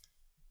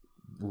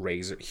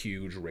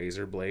huge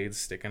razor blades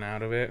sticking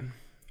out of it.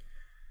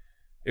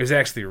 It was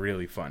actually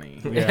really funny.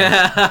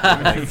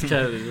 Yeah.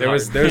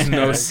 There's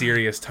no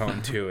serious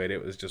tone to it.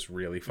 It was just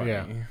really funny.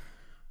 Yeah.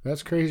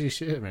 That's crazy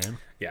shit, man.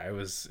 Yeah,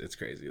 it's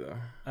crazy though.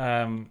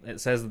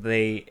 It says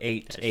they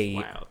ate That's a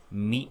wild.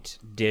 meat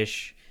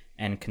dish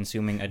and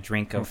consuming a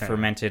drink of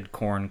fermented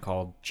corn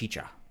called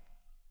chicha.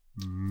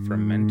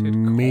 Fermented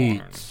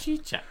Meat. corn.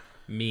 Chicha.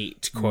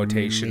 Meat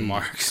quotation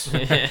marks.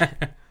 But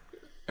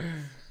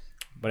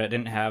it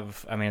didn't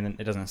have, I mean,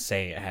 it doesn't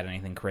say it had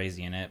anything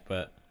crazy in it,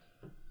 but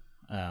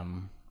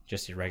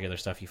just your regular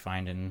stuff you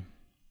find in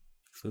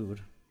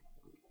food.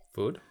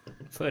 Food?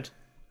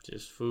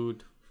 Just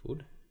food.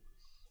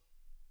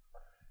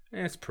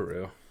 It's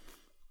Peru.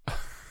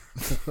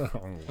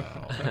 Oh,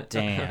 wow.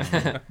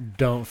 Damn.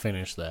 Don't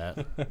finish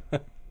that.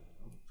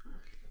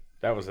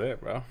 That was it,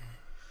 bro.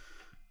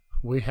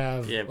 We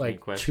have Yeah, any like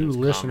questions,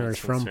 2 listeners comments,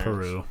 from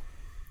concerns? Peru.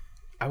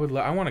 I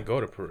want to go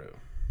to Peru.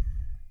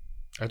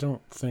 I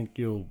don't think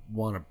you'll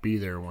want to be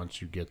there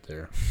once you get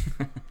there.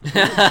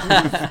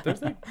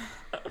 There's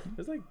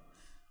like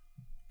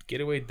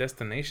getaway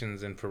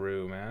destinations in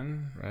Peru,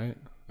 man. Right?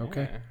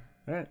 Okay. Yeah.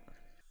 All right.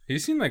 You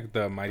seen like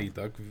the Mighty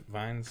Duck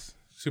vines?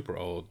 Super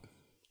old.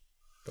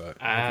 But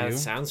have you?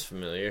 Sounds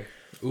familiar.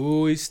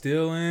 Ooh, he's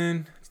still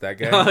in. It's that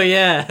guy. Oh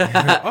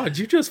yeah. Oh, did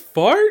you just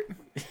fart?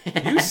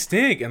 You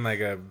stink in like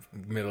a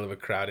middle of a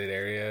crowded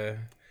area.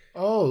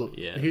 Oh,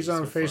 Yeah, he's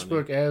on so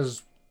Facebook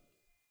as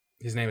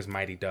His name is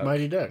Mighty Duck.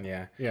 Mighty Duck.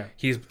 Yeah. Yeah.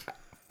 He's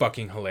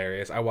fucking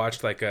hilarious. I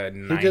watched like a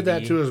 90... He did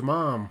that to his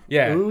mom.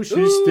 Yeah. Ooh, she's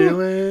Ooh.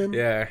 stealing.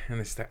 Yeah, and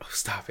they start, oh,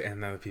 stop it,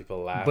 and then the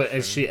people laugh. But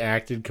and... she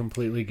acted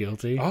completely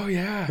guilty. Oh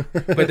yeah,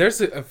 but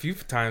there's a few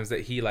times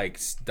that he like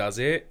does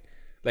it,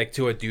 like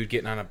to a dude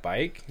getting on a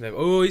bike. Like,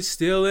 oh, he's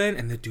stealing,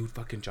 and the dude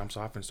fucking jumps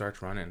off and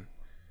starts running.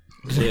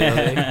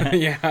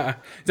 Yeah.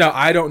 So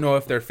I don't know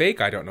if they're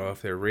fake. I don't know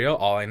if they're real.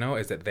 All I know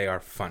is that they are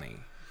funny.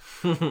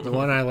 The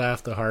one I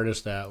laughed the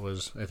hardest at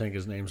was, I think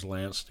his name's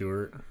Lance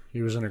Stewart.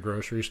 He was in a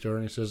grocery store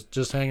and he says,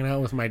 just hanging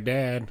out with my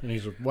dad. And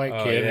he's a white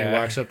Oh, kid and he yeah.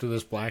 walks up to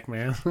this black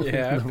man.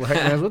 Yeah. The black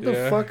man's, what the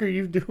Yeah. fuck are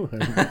you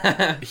doing?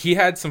 He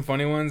had some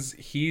funny ones.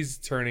 He's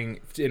turning,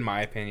 in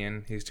my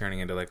opinion, he's turning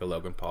into like a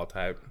Logan Paul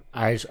type.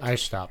 I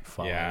stopped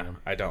following Yeah, him.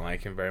 I don't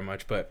like him very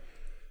much, but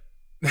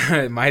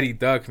Mighty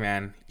Duck,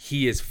 man,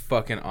 he is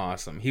fucking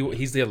awesome.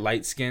 He's the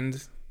light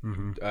skinned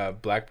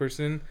black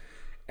person,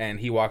 and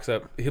he walks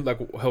up. He'll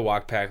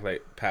walk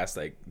past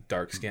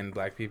dark skinned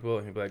black people,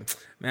 and he'll be like,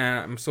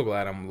 "Man, I'm so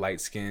glad I'm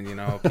light skinned, you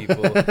know,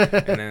 people."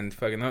 And then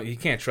fucking no, you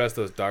can't trust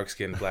those dark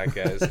skinned black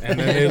guys. And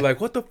then they're like,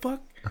 "What the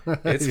fuck?"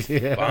 It's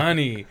Yeah.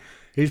 funny.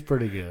 He's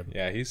pretty good.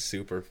 Yeah, he's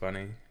super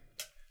funny,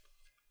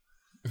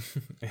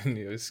 and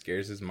he always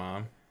scares his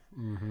mom.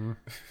 Mm-hmm.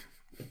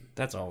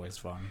 That's always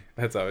fun.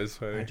 That's always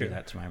funny. I do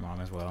that to my mom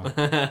as well.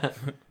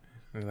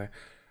 I'm like,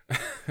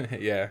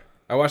 yeah,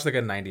 I watched like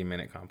a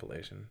 90-minute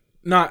compilation.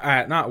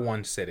 Not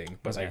one sitting, I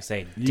but was like gonna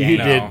say, You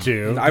damn. did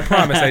too. I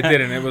promise I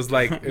didn't. It was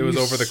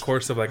over the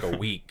course of like a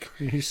week.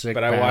 You sick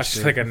But I watched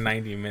bastard. like a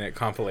 90-minute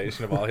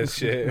compilation of all his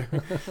shit.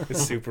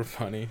 It's super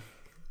funny.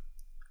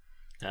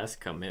 That's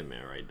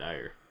commitment right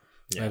there.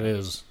 Yeah. That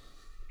is.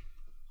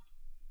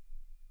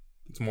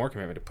 It's more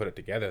commitment to put it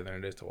together than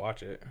it is to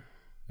watch it.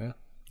 Yeah.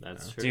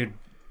 That's true. Dude,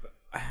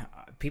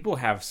 people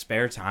have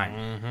spare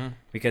time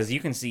because you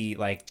can see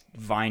like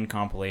Vine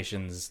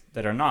compilations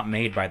that are not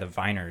made by the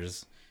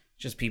Viners,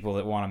 just people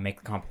that want to make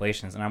the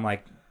compilations, and I'm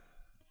like,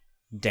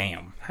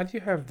 damn. How do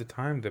you have the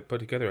time to put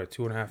together a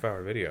 2.5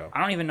 hour video?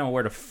 I don't even know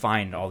where to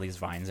find all these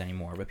Vines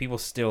anymore, but people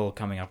still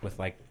coming up with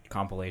like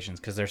compilations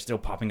because they're still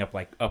popping up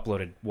like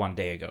uploaded 1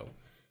 day ago.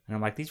 And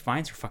I'm like, these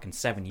Vines are fucking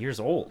 7 years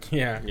old.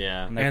 Yeah.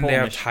 Yeah. And they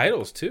have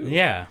titles too.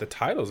 Yeah. The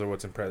titles are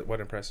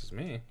what impresses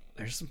me.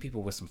 There's some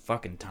people with some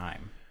fucking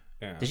time.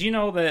 Yeah. Did you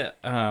know that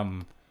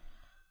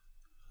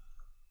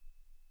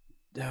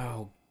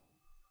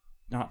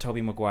not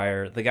Tobey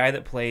Maguire, the guy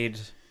that played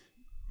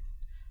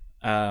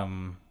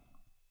Venom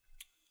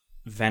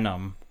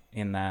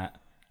in that.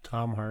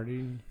 Tom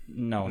Hardy?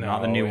 No,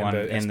 not the new one.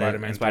 In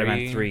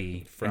Spider-Man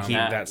 3. From He-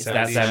 that it's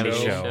that 70s 70s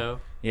show. show.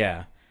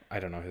 Yeah.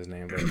 I don't know his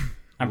name, but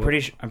I'm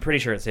pretty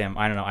sure it's him.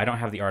 I don't know. I don't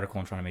have the article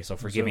in front of me, so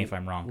forgive me if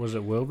I'm wrong. Was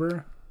it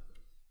Wilbur?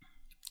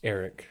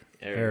 Eric.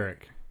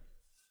 Eric.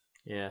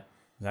 Yeah.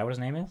 Is that what his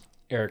name is?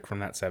 Eric from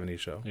that 70s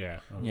show.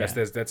 Yeah. Okay. Yeah.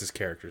 That's his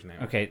character's name.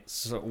 Okay,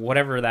 so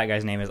whatever that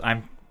guy's name is,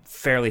 I'm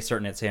fairly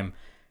certain it's him.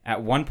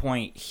 At one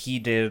point, he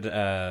did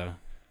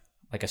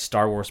like a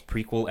Star Wars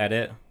prequel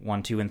edit,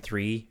 1, 2, and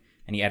 3,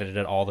 and he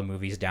edited all the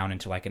movies down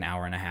into like an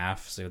hour and a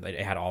half, so that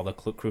it had all the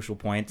crucial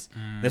points.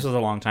 This was a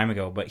long time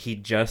ago, but he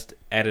just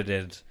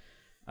edited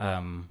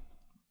The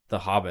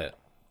Hobbit,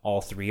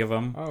 all 3 of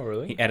them. Oh,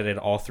 really? He edited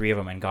all 3 of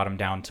them and got them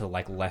down to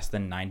like less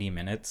than 90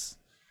 minutes.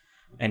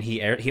 And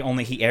he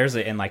airs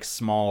it in like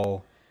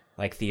small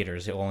like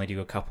theaters. He'll only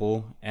do a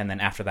couple, and then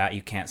after that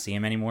you can't see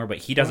him anymore. But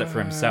he does it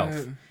for himself.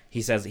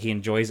 He says he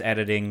enjoys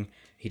editing.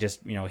 He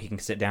just he can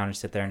sit down and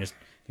sit there and just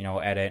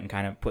edit and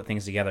kind of put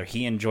things together.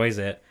 He enjoys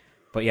it.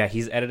 But yeah,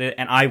 he's edited,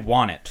 and I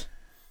want it.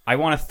 I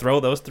want to throw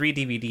those 3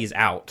 DVDs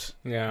out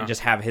and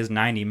just have his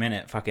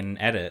 90-minute fucking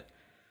edit,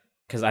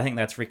 because I think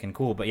that's freaking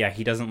cool. But yeah,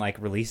 he doesn't like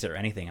release it or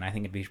anything, and I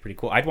think it'd be pretty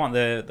cool. I'd want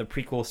the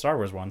prequel Star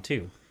Wars one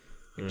too,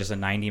 just a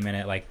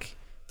 90-minute like.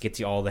 Gets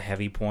you all the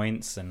heavy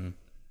points. And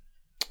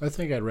I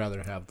think I'd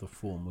rather have the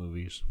full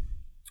movies.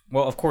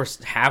 Well, of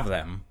course, have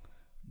them,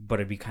 but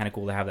it'd be kind of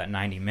cool to have that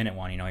 90-minute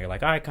one. You're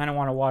like, I kind of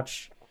want to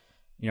watch,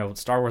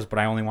 Star Wars, but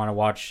I only want to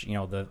watch,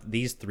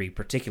 these 3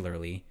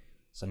 particularly.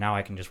 So now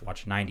I can just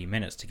watch 90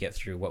 minutes to get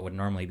through what would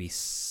normally be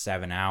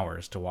 7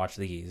 hours to watch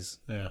these.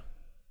 Yeah.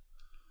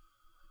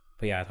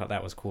 But yeah, I thought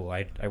that was cool.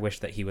 I wish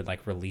that he would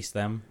like release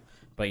them,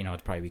 but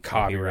it'd probably be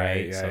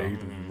copyright. Yeah, so.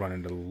 you'd run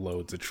into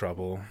loads of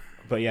trouble.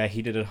 But yeah,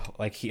 he did it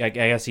like I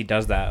guess he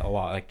does that a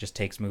lot. Like just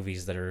takes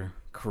movies that are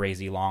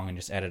crazy long and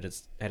just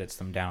edits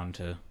them down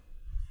to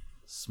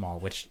small.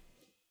 Which,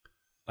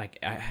 like,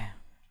 I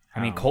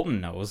mean, Colton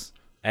knows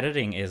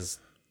editing is.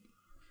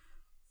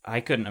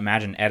 I couldn't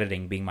imagine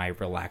editing being my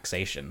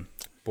relaxation.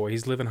 Boy,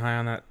 he's living high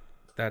on that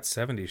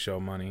 70s show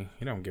money.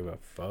 He don't give a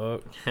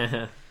fuck.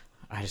 I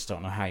just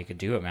don't know how you could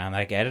do it, man.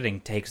 Like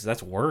editing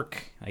that's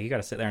work. Like you got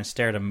to sit there and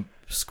stare at a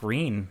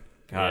screen.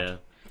 God. Yeah.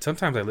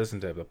 Sometimes I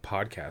listen to the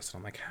podcast and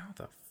I'm like, how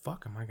the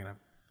fuck am I going to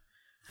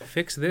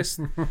fix this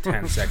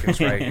 10 seconds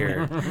right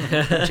here?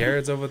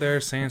 Jared's over there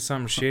saying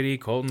something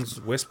shitty.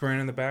 Colton's whispering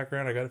in the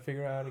background. I got to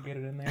figure out how to get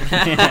it in there.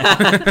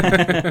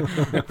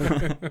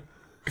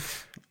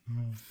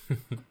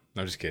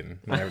 No, just kidding.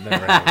 Never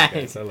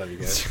nice. I love you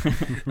guys.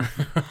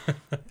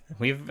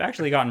 We've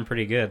actually gotten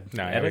pretty good.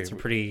 No, edits are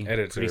pretty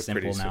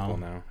simple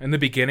now. In the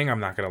beginning, I'm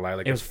not gonna lie,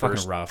 like it was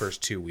fucking rough.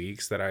 First 2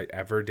 weeks that I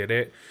ever did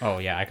it. Oh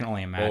yeah, I can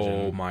only imagine.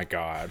 Oh my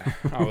god,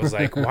 I was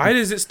like, why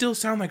does it still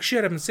sound like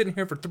shit? I've been sitting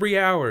here for 3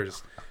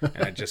 hours,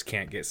 and I just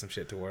can't get some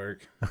shit to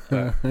work.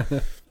 But,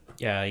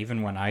 yeah,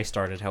 even when I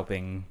started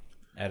helping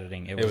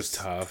editing, it was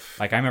tough.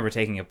 Like I remember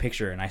taking a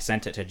picture and I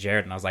sent it to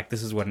Jared, and I was like,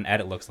 "This is what an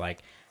edit looks like,"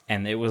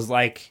 and it was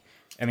like.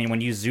 I mean,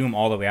 when you zoom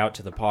all the way out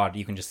to the pod,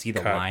 you can just see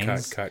the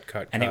lines. Cut.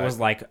 And it was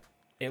like,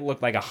 it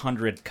looked like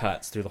 100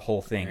 cuts through the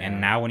whole thing. Yeah.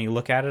 And now when you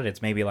look at it,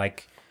 it's maybe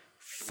like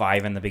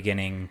 5 in the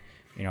beginning,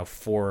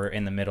 4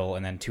 in the middle,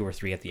 and then 2 or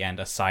 3 at the end,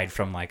 aside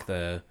from like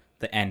the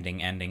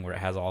ending where it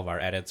has all of our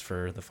edits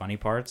for the funny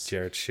parts.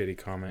 Jared's shitty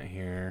comment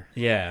here.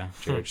 Yeah.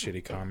 Jared's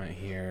shitty comment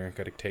here.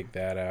 Got to take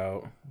that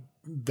out.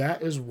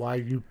 That is why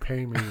you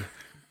pay me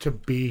to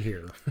be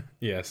here.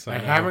 Yes. I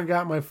haven't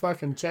got my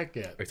fucking check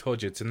yet. I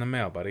told you it's in the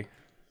mail, buddy.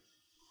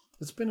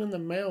 It's been in the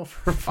mail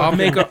for I'll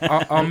make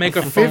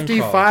a phone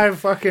 55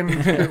 fucking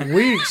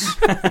weeks.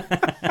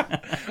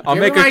 I'll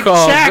make a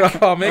call.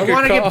 Check. I'll make I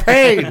want to get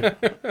paid.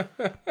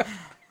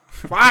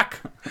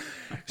 Fuck.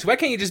 So why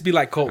can't you just be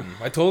like Colton?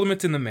 I told him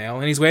it's in the mail,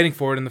 and he's waiting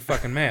for it in the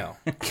fucking mail.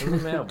 In the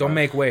mail, Don't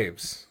make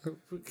waves.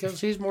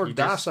 Because he's more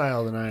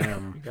docile than I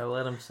am. You gotta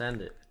let him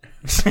send it.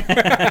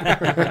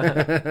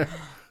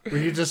 Will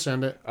you just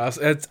send it?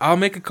 I'll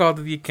make a call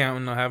to the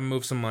accountant. I'll have him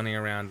move some money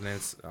around, and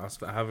I'll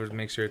have her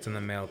make sure it's in the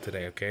mail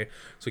today. Okay,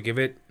 so give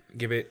it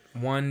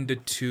 1 to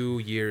 2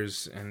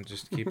 years, and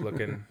just keep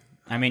looking.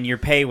 I mean, your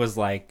pay was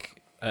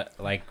like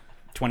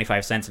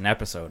 25 cents an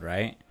episode,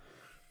 right?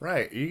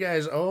 Right. You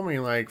guys owe me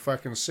like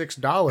fucking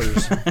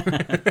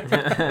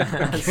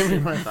 $6. Give me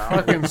my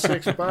fucking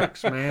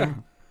 $6,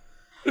 man.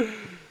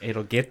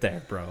 It'll get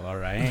there, bro. All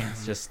right.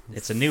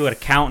 It's a new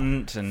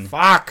accountant and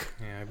Fuck.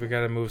 Yeah, we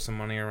gotta move some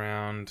money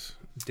around.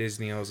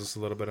 Disney owes us a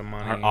little bit of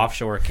money. our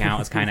offshore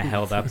account is kind of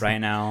held up right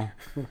now.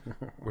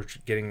 We're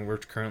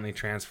currently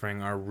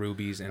transferring our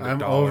rubies into I'm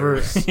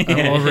dollars.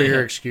 I'm over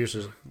your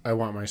excuses. I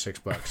want my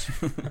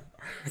 $6.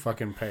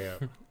 Fucking pay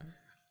up.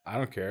 I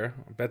don't care.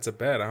 Bet's a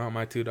bet. I want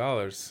my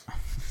 $2.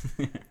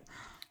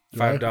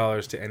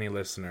 $5 to any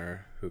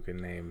listener who can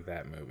name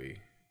that movie.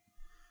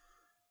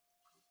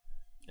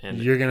 And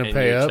You're gonna and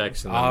pay your up?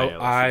 checks in the mail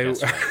if you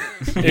guess right.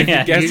 If you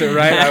guess it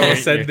right, I will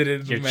send it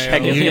in the Your mail.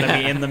 check is gonna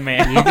be in the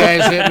mail. You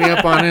guys hit me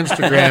up on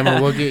Instagram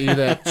and we'll get you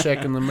that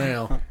check in the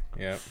mail.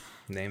 Yep.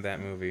 Name that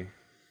movie.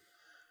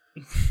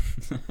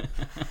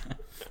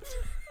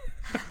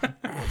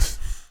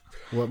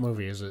 What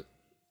movie is it?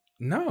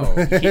 No.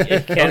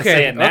 Can't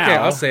say it now. Okay,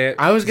 I'll say it.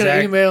 I was gonna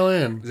Zach, email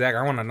in. Zach,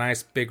 I want a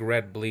nice big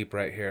red bleep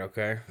right here,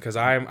 okay? Because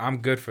I'm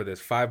good for this.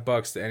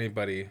 $5 to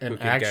anybody who An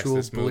can guess actual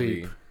this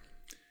movie. bleep.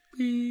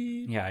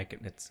 Yeah, I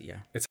could. It's yeah.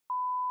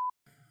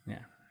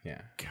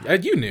 Yeah.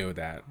 You knew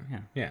that.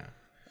 Yeah.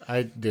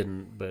 I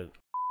didn't, but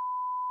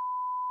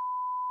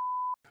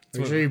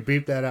make sure you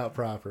beep that out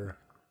proper.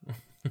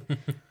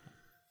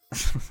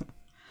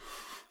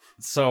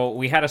 So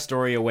we had a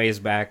story a ways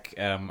back.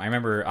 I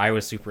remember I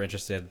was super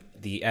interested.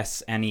 The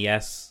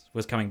SNES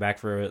was coming back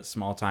for a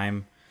small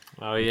time.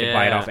 Oh You yeah, could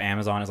buy it off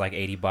Amazon. It's like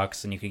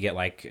 $80, and you could get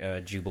like a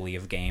Jubilee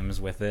of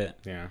games with it.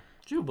 Yeah.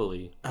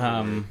 Jubilee.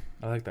 I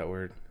like that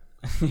word.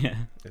 Yeah,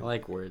 I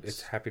like words.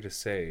 It's happy to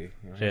say.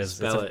 it is.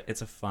 Spell it.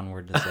 It's a fun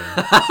word to say.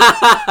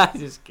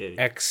 Just kidding.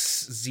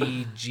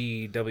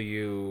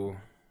 XZGW7.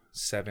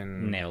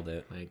 Nailed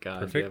it. My God,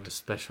 Perfect. you have a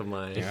special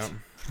mind. Yeah.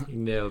 You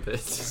nailed it.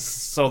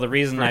 So the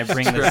reason I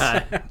bring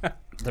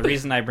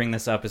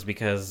this up is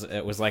because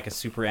it was like a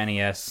Super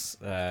NES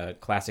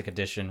Classic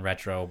Edition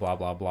Retro, blah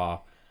blah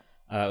blah.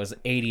 It was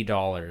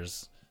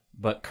 $80,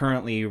 but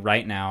currently,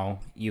 right now,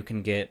 you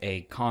can get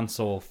a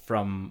console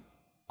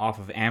off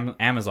of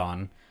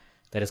Amazon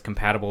that is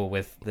compatible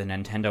with the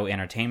Nintendo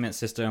Entertainment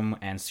System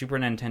and Super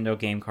Nintendo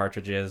game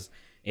cartridges.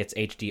 It's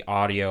HD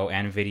audio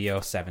and video,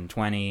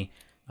 720,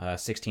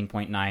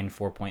 16.9,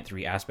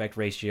 4.3 aspect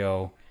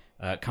ratio.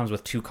 It comes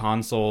with 2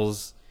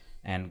 consoles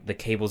and the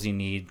cables you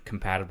need,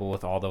 compatible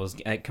with all those,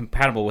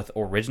 compatible with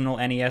original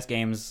NES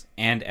games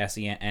and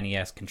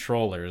SNES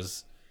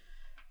controllers,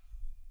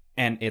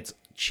 and it's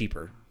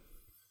cheaper.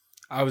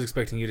 I was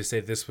expecting you to say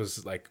this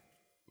was like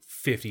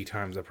 50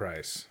 times the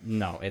price.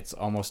 No, it's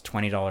almost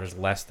 $20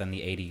 less than the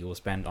 $80 you'll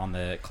spend on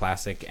the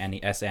classic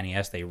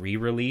SNES they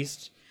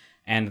re-released,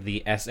 and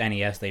the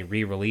SNES they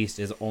re-released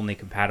is only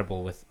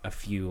compatible with a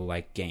few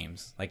like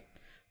games, like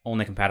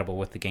only compatible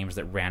with the games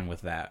that ran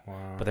with that.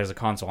 Wow. But there's a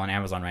console on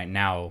Amazon right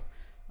now.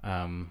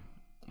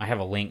 I have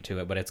a link to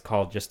it, but it's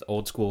called just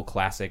Old School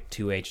Classic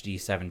 2HD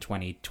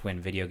 720 Twin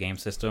Video Game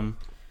System.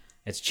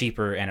 It's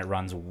cheaper and it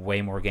runs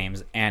way more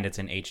games, and it's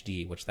in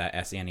HD, which that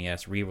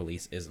SNES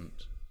re-release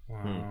isn't.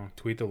 Wow.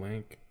 Tweet the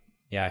link.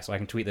 Yeah, so I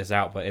can tweet this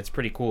out, but it's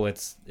pretty cool.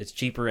 It's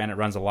cheaper and it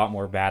runs a lot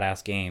more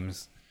badass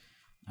games,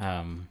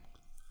 and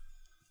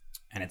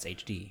it's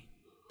HD.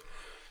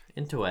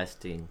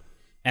 Interesting.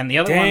 And the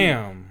other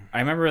Damn. one, I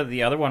remember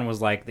the other one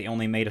was like they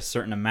only made a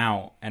certain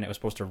amount and it was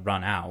supposed to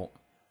run out.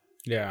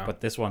 Yeah.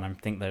 But this one, I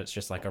think that it's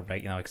just like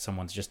like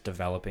someone's just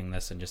developing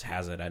this and just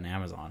has it on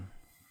Amazon,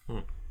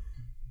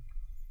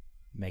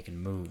 making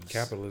moves.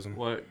 Capitalism.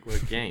 What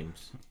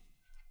games?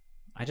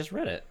 I just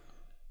read it.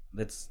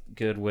 That's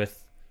good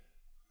with,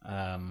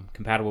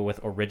 compatible with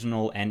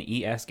original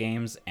NES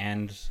games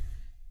and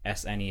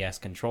SNES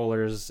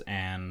controllers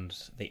and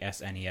the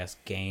SNES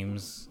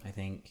games, I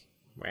think.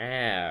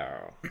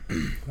 Wow.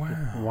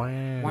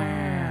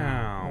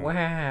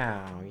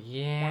 Wow.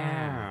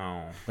 Yeah.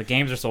 Wow. The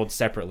games are sold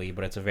separately,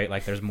 but it's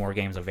like there's more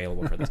games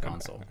available for this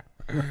console.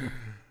 I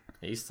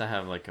used to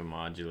have like a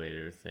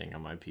modulator thing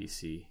on my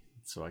PC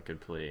so I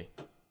could play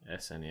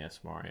SNES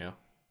Mario.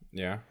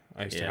 Yeah.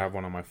 I used to have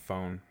one on my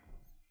phone.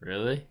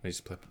 Really? I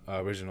used to play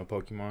original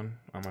Pokemon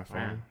on my phone.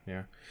 Wow.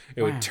 Yeah.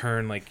 It would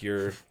turn like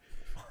your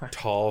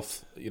tall,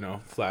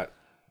 flat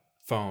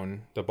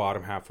phone. The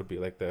bottom half would be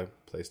like the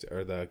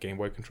or the Game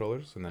Boy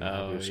controllers, and then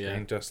your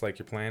screen just like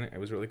you're playing it. It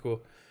was really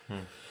cool. That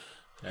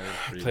was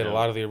I pretty played a dope.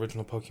 lot of the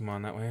original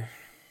Pokemon that way.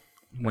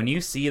 When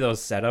you see those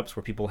setups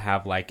where people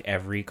have like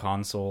every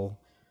console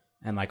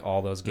and like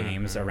all those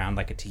games around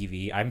like a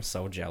TV, I'm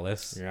so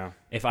jealous. Yeah.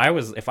 If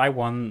I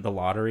won the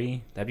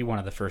lottery, that'd be one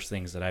of the first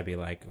things that I'd be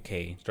like,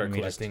 okay, Start let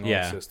me just- collecting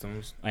old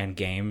systems. and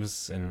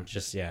games and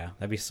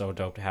that'd be so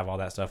dope to have all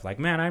that stuff. Like,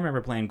 man, I remember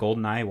playing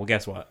GoldenEye. Well,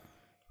 guess what?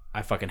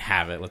 I fucking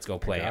have it. Let's go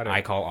play it. got it.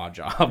 I call odd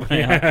job.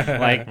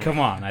 Like, come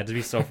on, that'd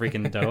be so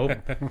freaking dope.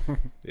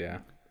 Yeah.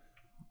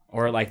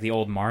 Or like the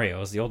old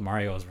Marios. The old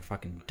Marios were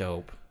fucking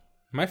dope.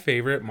 My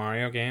favorite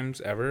Mario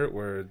games ever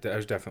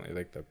was definitely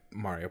like the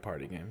Mario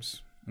Party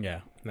games.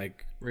 Yeah,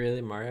 Like Really?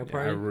 Mario I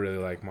Party? really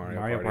like Mario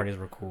Party. Parties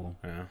were cool.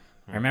 Yeah.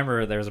 I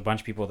remember there was a bunch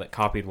of people that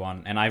copied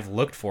one, and I've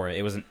looked for it.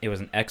 It was an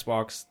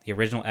Xbox, the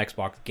original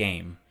Xbox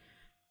game.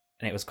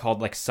 and it was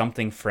called like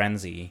something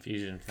Frenzy.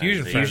 Fusion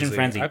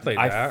Frenzy. I played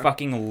I that.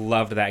 fucking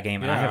loved that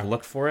game, and I Yeah. have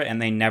looked for it,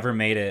 and they never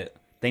made it.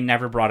 They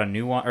never brought a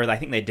new one, or I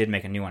think they did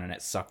make a new one, and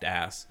it sucked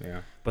ass.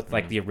 Yeah. But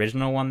like the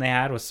original one they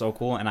had was so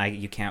cool, and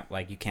you can't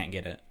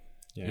get it.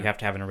 Yeah. You have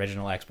to have an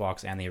original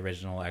Xbox and the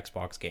original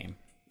Xbox game.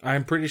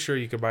 I'm pretty sure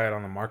you could buy it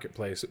on the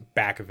marketplace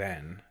back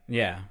then.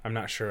 Yeah. I'm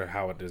not sure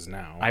how it is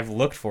now. I've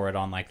looked for it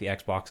on like the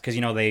Xbox because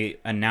they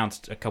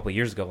announced a couple of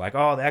years ago like,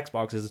 oh, the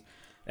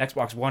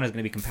Xbox One is going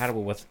to be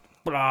compatible with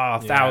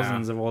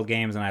thousands of old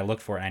games, and I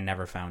looked for it and I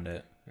never found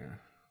it. Yeah.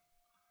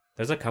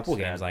 There's a couple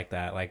games like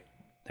that. Like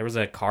there was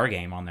a car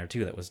game on there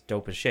too that was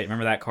dope as shit.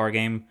 Remember that car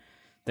game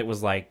that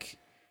was like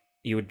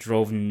you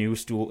drove new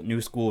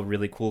school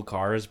really cool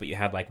cars, but you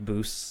had like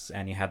boosts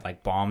and you had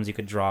like bombs you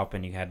could drop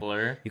and you had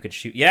Blur. You could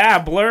shoot. Yeah,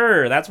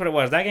 Blur. That's what it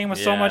was. That game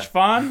was so much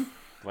fun.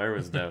 Blur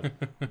was dope.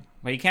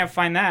 But you can't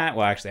find that.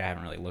 Well, actually, I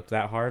haven't really looked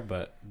that hard,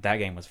 but that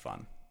game was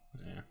fun.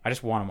 Yeah. I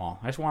just want them all.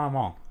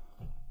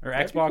 Or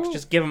That'd be Xbox, cool.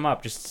 just give them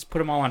up. Just put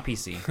them all on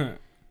PC.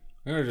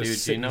 They're Dude, just do you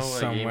sitting know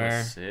what game somewhere.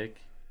 was sick?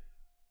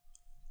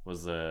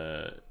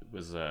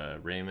 Was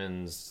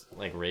Raymond's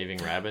like Raving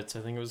Rabbits?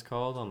 I think it was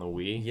called on the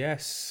Wii.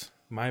 Yes.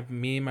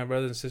 Me and my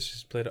brothers and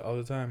sisters played it all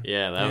the time.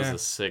 Yeah, that was a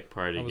sick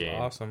party That was game.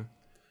 awesome.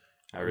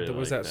 I really There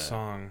was liked that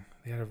song.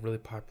 They had a really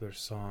popular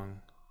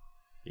song.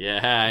 Yeah,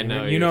 I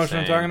know. You know what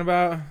I'm talking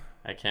about?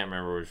 I can't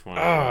remember which one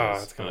it Oh,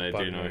 was, it's but gonna I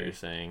bug do know me. what you're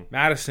saying.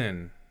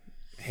 Madison,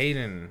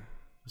 Hayden,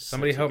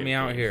 somebody Such a help good me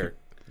out game. here.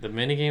 The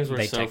mini games were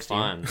They so text you.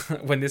 fun.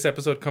 When this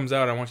episode comes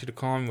out, I want you to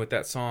call me with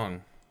that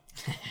song.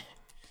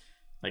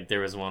 Like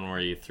there was one where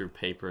you threw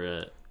paper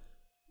at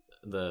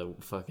the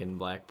fucking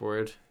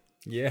blackboard.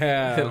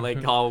 Yeah.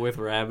 Like all with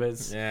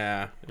rabbits.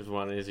 Yeah. There's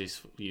one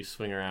is you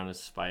swing around a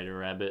spider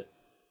rabbit.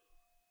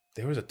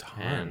 There was a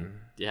ton. And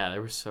yeah,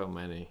 there were so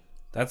many.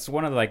 That's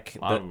one of like A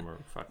lot of them were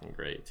fucking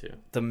great too.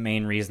 the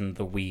main reason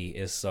the Wii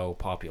is so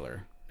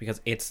popular because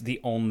it's the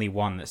only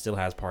one that still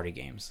has party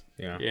games.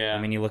 Yeah. Yeah.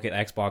 I mean, you look at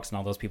Xbox and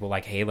all those people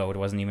like Halo. It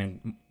wasn't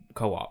even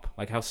co-op.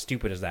 Like, how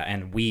stupid is that?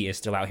 And Wii is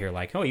still out here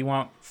like, oh, you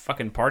want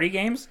fucking party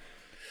games?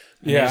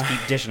 And they just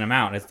keep dishing them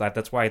out. It's like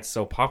that's why it's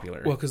so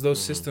popular. Well, because those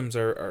systems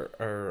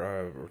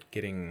are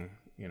getting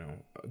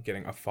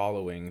a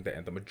following.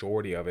 The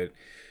majority of it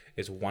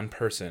is one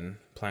person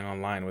playing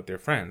online with their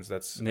friends.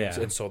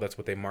 And so that's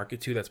what they market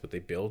to. That's what they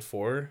build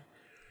for.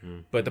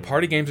 But the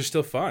party games are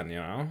still fun,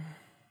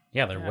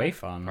 yeah, they're way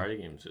fun. Party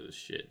games are the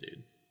shit,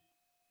 dude.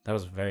 That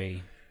was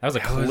a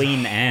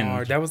clean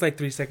end. That was like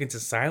 3 seconds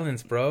of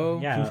silence,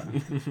 bro. Yeah.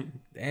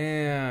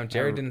 Damn,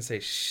 Jared didn't say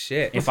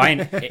shit. If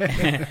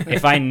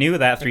I knew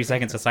that 3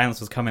 seconds of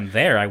silence was coming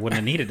there, I wouldn't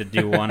have needed to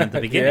do one at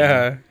the beginning.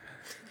 Yeah.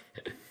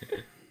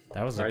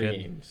 That was Party a good.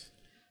 games.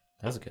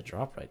 That was a good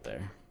drop right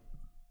there.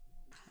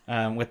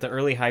 With the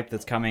early hype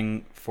that's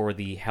coming for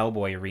the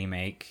Hellboy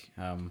remake,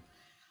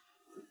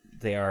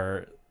 they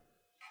are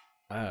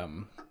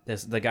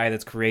the guy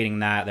that's creating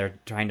that. They're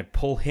trying to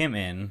pull him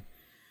in,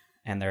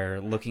 and they're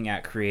looking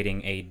at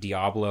creating a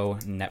Diablo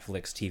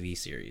Netflix TV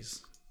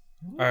series.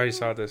 I already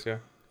saw this, yeah.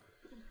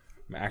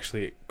 I'm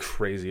actually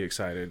crazy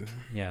excited.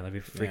 Yeah, that'd be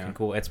freaking Yeah.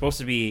 cool. It's supposed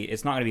to be.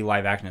 It's not going to be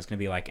live action. It's going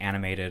to be like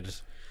animated,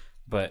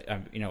 but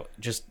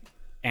just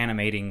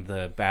animating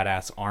the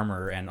badass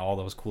armor and all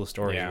those cool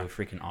stories Yeah. would be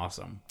freaking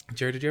awesome.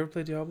 Jared, did you ever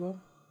play Diablo?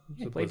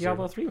 Yeah, play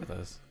Diablo 3 with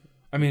us.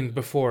 I mean,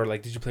 before,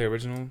 like, did you play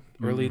original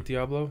early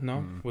Diablo?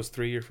 No? Was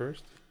 3 your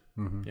first?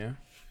 Mm-hmm. Yeah?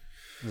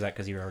 Is that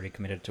because you were already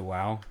committed to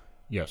WoW?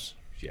 Yes.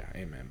 Yeah,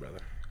 amen, brother.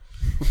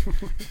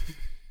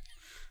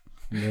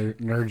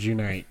 Nerds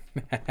unite.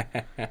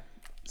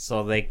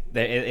 So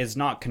it's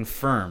not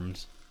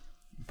confirmed,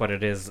 but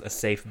it is a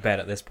safe bet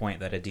at this point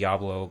that a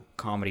Diablo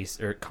comedy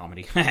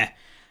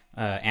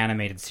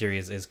animated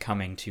series is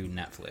coming to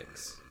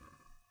Netflix.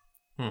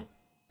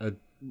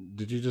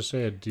 Did you just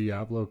say a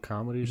Diablo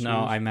comedy series? No,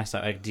 I messed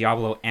up. A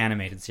Diablo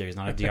animated series,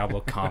 not a Diablo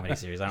comedy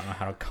series. I don't know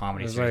how a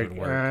comedy was series like,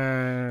 would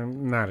work.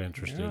 not I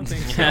interested. don't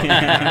think so.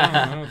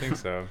 I don't think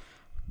so.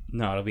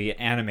 No, it'll be an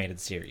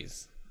animated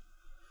series,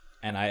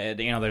 and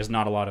there's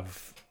not a lot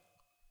of.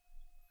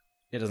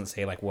 It doesn't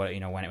say like what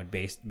when it would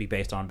be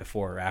based on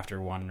before or after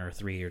 1 or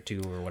 3 or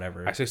 2 or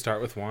whatever. I say start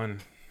with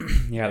 1.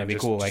 Yeah, that'd be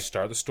Just cool. Like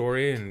start the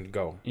story and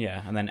go.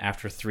 yeah, and then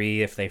after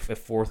 3, if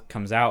 4th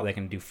comes out, they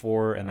can do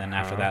 4, and then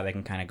after that, they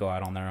can kind of go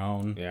out on their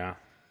own. Yeah.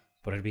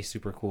 But it'd be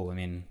super cool. I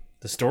mean,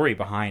 the story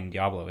behind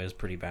Diablo is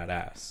pretty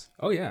badass.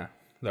 Oh, yeah.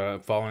 The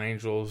fallen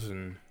angels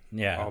and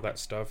Yeah, all that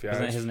stuff. Yeah.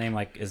 Isn't his name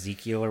like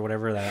Ezekiel or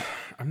whatever? That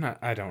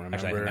I don't remember.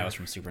 actually, I think that was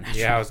from Supernatural.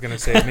 Yeah, I was going to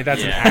say,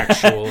 that's an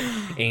actual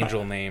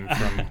angel name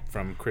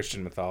from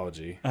Christian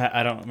mythology.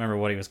 I don't remember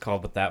what he was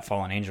called, but that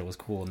fallen angel was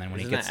cool. And then when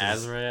Isn't he gets it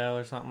Azrael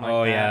or something like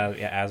oh that?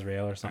 yeah,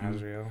 Azrael or something.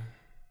 Azrael.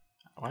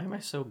 Why am I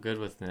so good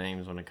with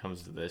names when it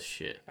comes to this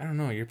shit? I don't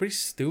know. You're pretty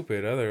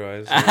stupid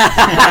otherwise.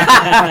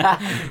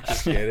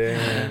 Just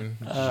kidding.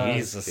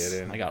 Jesus, Just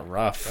kidding. I got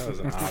rough.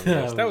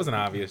 That was an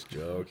obvious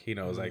joke. He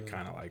knows I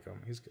kind of like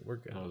him. He's good. We're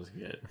good. That was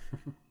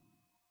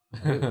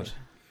good.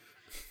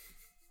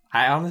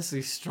 I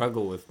honestly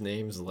struggle with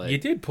names like You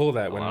did pull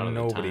that a lot when of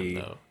nobody.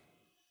 the time, though.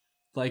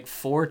 Like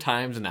 4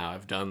 times now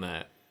I've done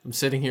that. I'm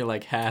sitting here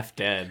like half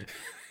dead.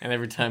 And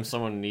every time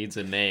someone needs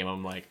a name,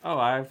 I'm like, oh,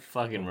 I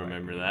fucking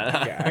remember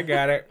that. Yeah, I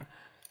got it.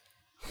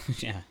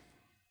 Yeah.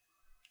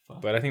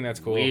 But I think that's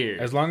cool. Weird.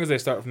 As long as they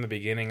start from the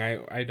beginning,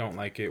 I don't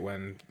like it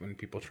when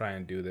people try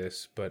and do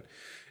this. But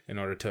in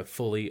order to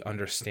fully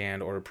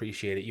understand or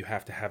appreciate it, you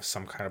have to have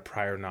some kind of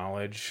prior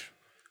knowledge.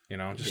 You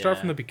know, just start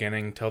from the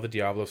beginning. Tell the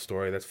Diablo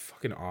story. That's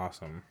fucking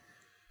awesome.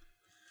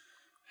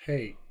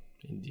 Hey,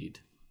 Indeed.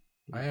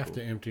 I have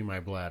to empty my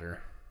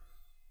bladder.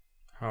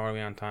 How are we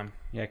on time?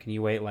 Yeah, can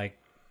you wait like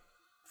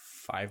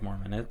 5 more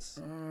minutes?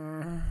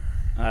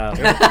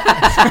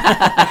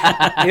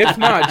 If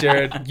not,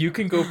 Jared, you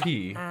can go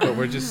pee. But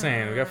we're just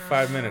saying, we got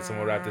 5 minutes and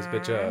we'll wrap this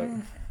bitch up.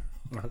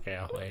 Okay,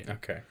 I'll wait.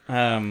 Okay.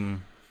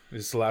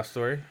 Is this the last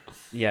story?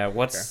 Yeah,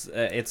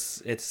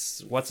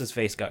 it's what's his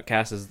face got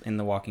cast as in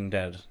The Walking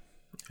Dead.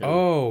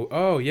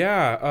 Oh,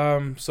 yeah.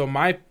 So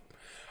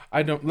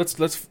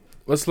let's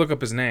look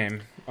up his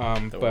name.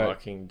 The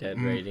Walking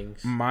Dead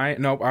ratings. We're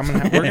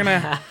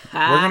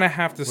gonna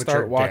have to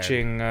start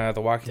watching The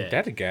Walking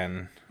Dead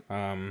again.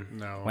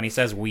 No. When he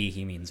says we,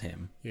 he means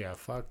him. Yeah,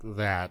 fuck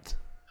that.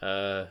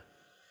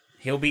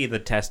 He'll be the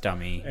test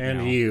dummy.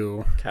 And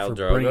you Khal for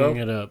Drogo? bringing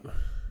it up.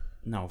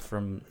 No,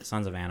 from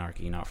Sons of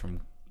Anarchy, not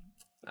from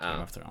Game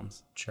of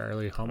Thrones.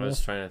 Charlie I Hummel.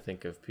 was trying to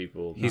think of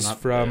people. He's not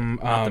from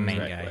not the main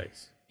Red guy.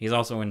 Legs. He's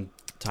also in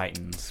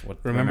Titans.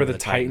 Remember the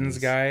Titans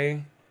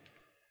guy?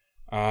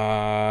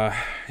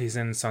 He's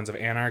in Sons of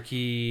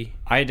Anarchy.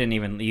 I didn't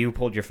even. You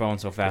pulled your phone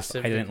so fast,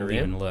 Pacific I didn't Rim?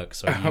 even look.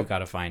 So you got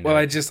to find Well,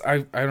 it.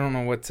 I don't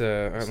know what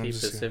to. Is I'm he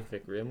just-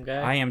 Pacific Rim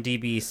guy?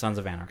 IMDb Sons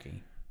of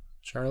Anarchy.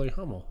 Charlie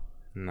Hummel.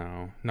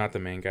 No, not the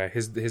main guy.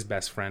 His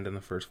best friend in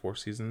the first 4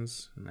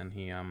 seasons, and then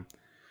he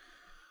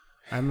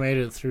I made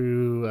it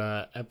through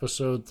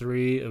episode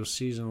 3 of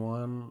season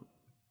 1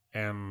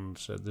 and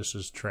said this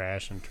is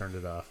trash and turned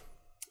it off.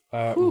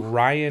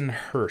 Ryan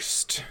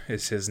Hurst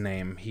is his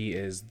name. He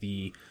is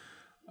the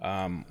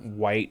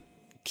white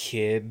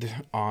kid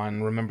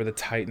on Remember the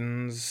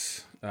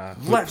Titans.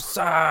 Left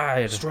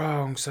side.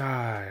 Strong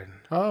side.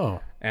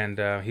 Oh. And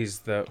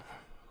he's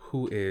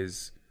who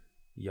is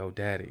Yo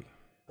Daddy?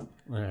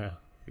 Yeah.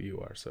 You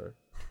are, sir.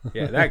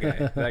 Yeah, that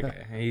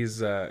guy. He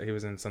was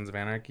in Sons of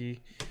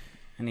Anarchy.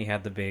 And he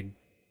had the big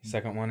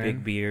Second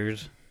one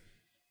beard.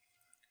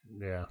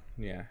 Yeah.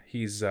 Yeah,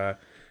 he's the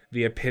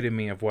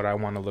epitome of what I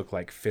want to look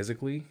like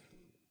physically.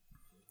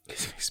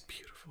 He's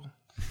beautiful.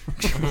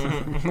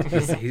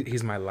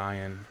 he's my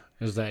lion.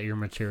 Is that your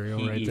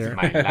material right He's there?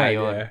 my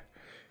lion. Yeah.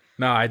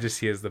 No,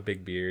 he has the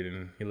big beard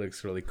and he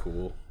looks really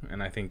cool.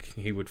 And I think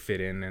he would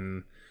fit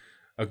in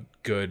a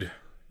good.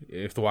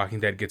 If The Walking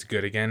Dead gets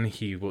good again,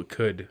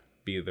 could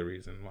be the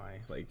reason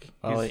why. Like,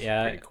 he's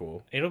pretty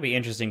cool. It'll be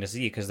interesting to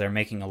see because they're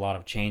making a lot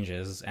of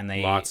changes, and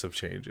Lots of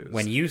changes.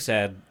 When you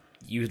said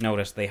you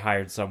noticed they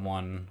hired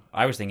someone,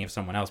 I was thinking of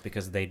someone else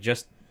because they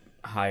just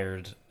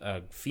hired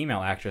a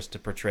female actress to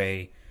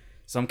portray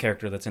some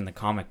character that's in the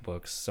comic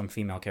books, some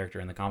female character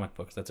in the comic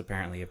books that's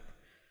apparently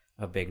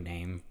a big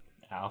name.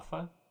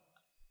 Alpha?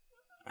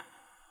 I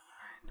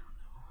don't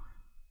know.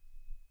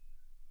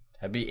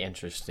 That'd be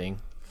interesting.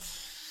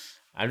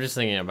 I'm just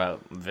thinking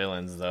about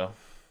villains, though.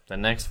 The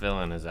next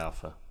villain is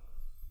Alpha.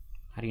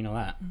 How do you know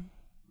that?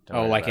 Don't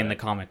Oh, worry like about in the it.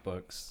 comic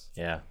books.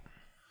 Yeah.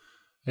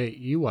 Hey,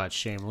 you watch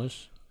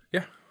Shameless.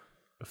 Yeah.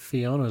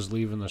 Fiona's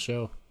leaving the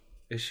show.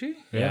 Is she?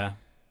 Yeah.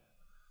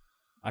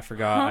 I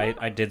forgot.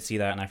 I did see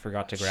that, and I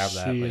forgot to grab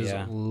that. She But is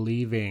yeah.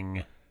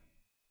 leaving.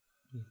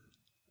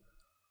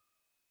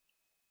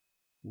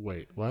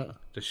 Wait, what?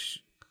 Does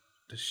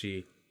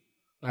she?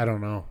 I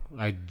don't know.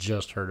 I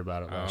just heard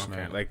about it Oh, last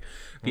okay. night. Like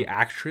the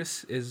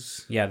actress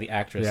is. Yeah, the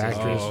actress. The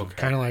actress, okay.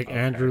 kind of like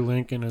Andrew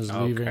Lincoln is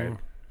Okay. leaving.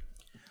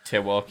 To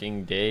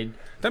Walking Dead.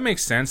 That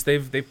makes sense. They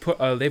built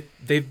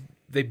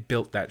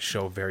that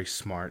show very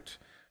smart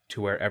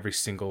to where every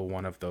single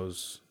one of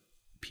those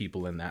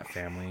people in that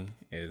family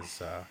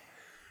is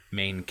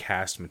main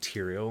cast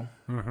material.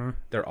 Mm-hmm.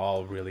 They're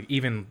all really,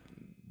 even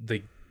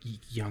the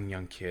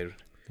young kid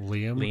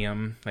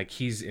Liam, like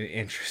he's an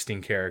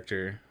interesting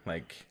character.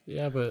 Like,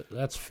 Yeah, but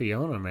that's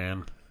Fiona,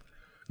 man.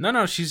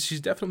 no,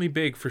 she's definitely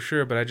big for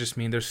sure. But I just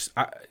mean there's,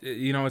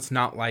 it's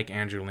not like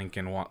Andrew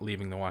Lincoln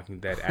leaving The Walking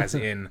Dead. As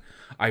in,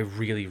 I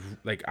really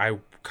like.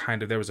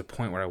 There was a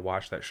point where I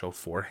watched that show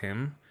for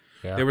him.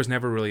 Yeah. There was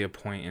never really a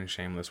point in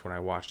Shameless when I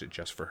watched it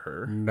just for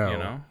her. No. You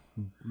know?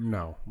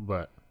 No,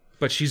 but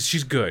But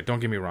she's good. Don't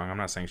get me wrong. I'm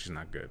not saying she's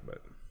not good,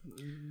 but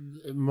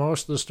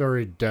most of the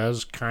story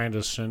does kind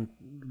of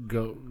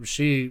go.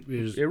 She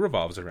is it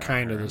revolves around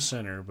kind her. of the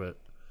center, but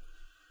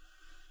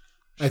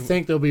I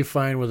think they'll be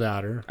fine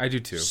without her. I do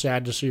too.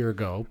 Sad to see her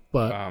go,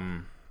 but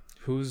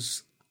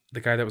Who's the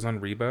guy that was on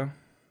Reba?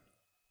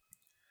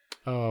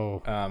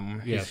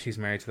 yes. He's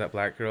married to that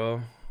black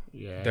girl.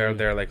 Yeah,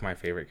 They're like my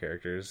favorite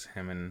characters.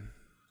 Him and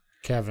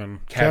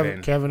Kevin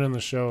in the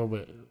show,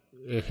 but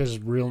his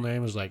real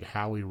name is like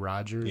Howie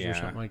Rogers or Yeah.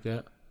 something like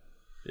that.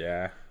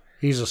 yeah,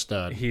 He's a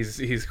stud.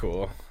 he's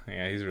cool.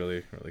 Yeah, he's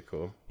really really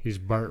cool. He's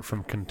Bart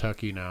from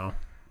Kentucky now.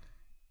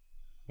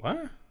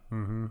 What?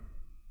 Mm-hmm.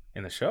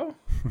 In the show?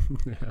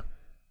 Yeah.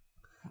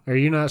 Are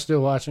you not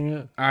still watching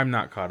it? I'm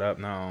not caught up,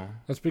 no.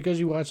 That's because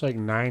you watch like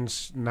nine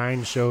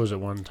shows at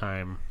one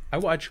time. I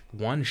watched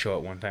one show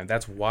at one time.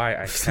 That's why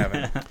I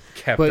haven't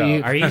kept But up.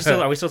 you- Are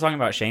we still talking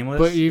about Shameless?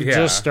 But you've Yeah.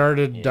 just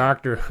started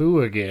Doctor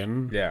Who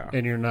again. Yeah.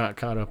 And you're not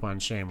caught up on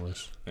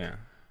Shameless. Yeah.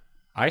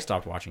 I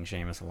stopped watching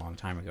Shameless a long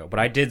time ago, but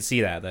I did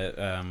see that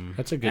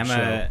That's a good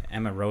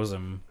Emma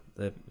Rossum,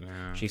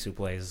 she's who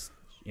plays,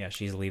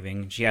 she's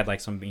leaving. She had like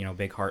some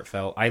big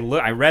heartfelt. I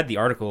read the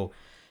article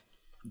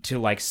to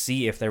like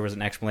see if there was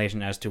an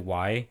explanation as to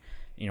why,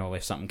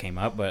 if something came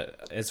up.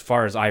 But as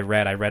far as I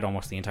read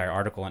almost the entire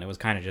article, and it was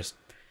kind of just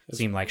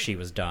seemed like she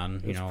was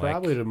done. It's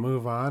probably to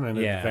move on and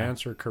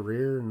advance her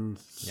career and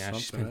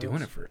she's been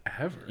doing it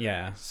forever.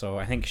 Yeah, so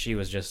I think she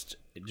was just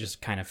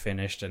kind of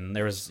finished, and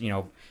there was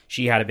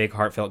she had a big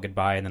heartfelt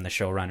goodbye, and then the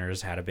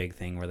showrunners had a big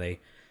thing where they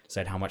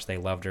said how much they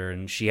loved her,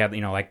 and she had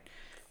like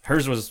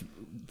hers was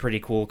pretty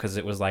cool because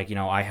it was like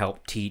I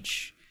helped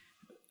teach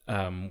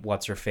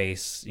what's her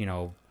face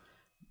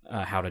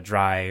how to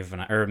drive,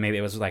 or maybe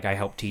it was like I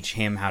helped teach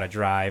him how to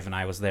drive, and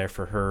I was there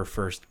for her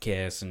first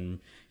kiss, and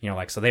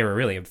so they were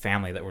really a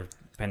family that were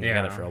been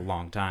together for a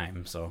long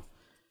time. So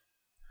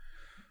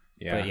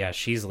but yeah,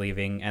 she's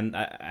leaving, and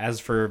as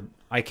for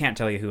I can't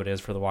tell you who it is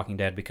for The Walking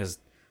Dead because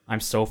I'm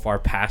so far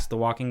past The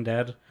Walking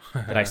Dead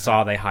that I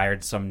saw they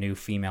hired some new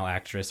female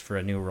actress for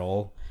a new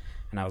role,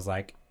 and I was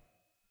like,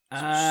 no,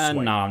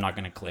 I'm not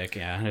going to click.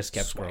 Yeah, I just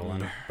kept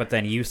scrolling. But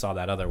then you saw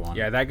that other one.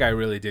 Yeah, that guy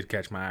really did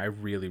catch my eye. I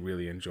really,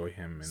 really enjoy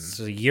him. And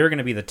so you're going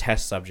to be the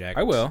test subject.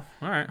 I will.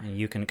 All right. And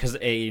you can, because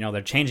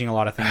they're changing a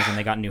lot of things and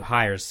they got new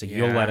hires, so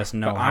you'll let us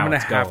know how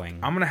it's going.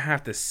 I'm going to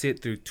have to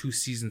sit through 2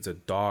 seasons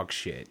of dog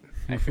shit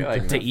I feel like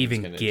to nothing's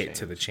even gonna get change.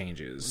 to the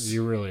changes.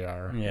 You really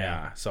are.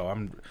 Yeah. So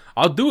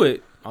I'll do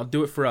it. I'll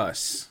do it for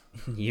us.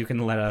 You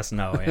can let us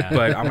know, yeah.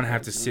 But I'm going to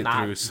have to sit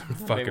Not through some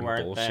really fucking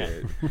worth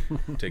bullshit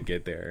to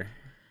get there.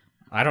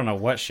 I don't know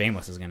what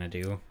Shameless is going to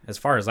do. As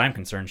far as I'm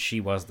concerned, she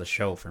was the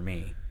show for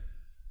me.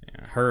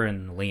 Yeah. Her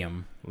and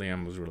Liam.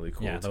 Liam was really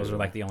cool. Yeah, those too. were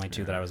like the only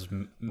two that I was...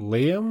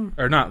 Liam?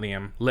 Or not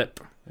Liam. Lip.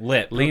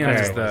 Lip. Liam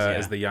Okay.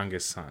 is the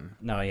youngest son.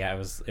 No, yeah, it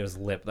was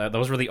Lip.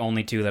 Those were the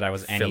only two that I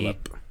was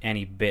Philip.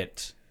 any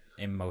bit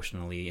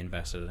emotionally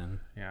invested in.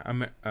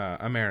 Yeah.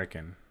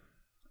 American.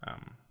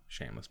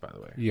 Shameless, by the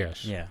way.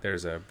 Yes. Yeah.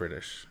 There's a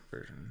British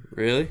version.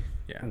 Really?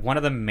 Yeah. One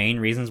of the main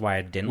reasons why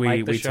I didn't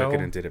like the we show... took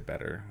it and did it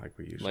better, like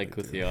we usually Like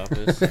with do. The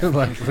Office?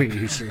 Like we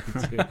usually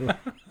do.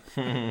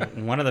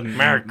 One of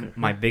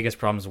my biggest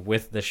problems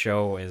with the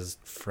show is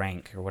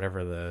Frank, or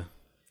whatever the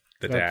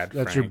dad.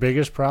 That's your Frank.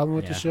 biggest problem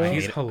with the Yeah, show? I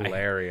He's hate it.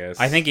 hilarious.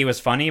 I think he was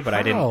funny, but I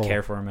How? didn't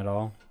care for him at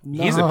all.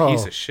 he's a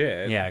piece of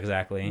shit. Yeah,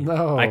 exactly.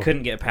 No. I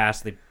couldn't get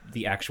past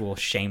the actual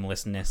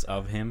shamelessness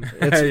of him.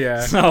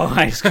 Yeah. So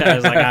I was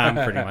like, I'm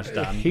pretty much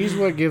done. He's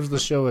what gives the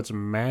show its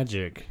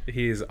magic.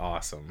 He's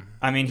awesome.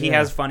 I mean, he Yeah.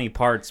 has funny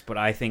parts, but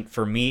I think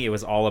for me, it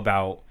was all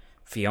about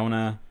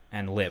Fiona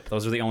and Lip.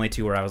 Those are the only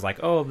two where I was like,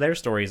 oh, their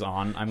story's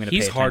on. I'm going to pay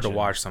He's hard to attention.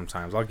 watch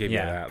sometimes. I'll give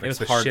Yeah, you that. it Like was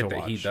the hard shit to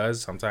that he watch.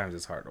 does, sometimes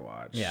it's hard to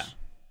watch. Yeah.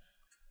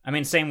 I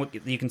mean,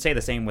 you can say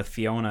the same with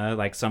Fiona.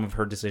 Like, some of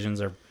her decisions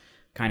are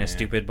kind of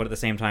stupid, but at the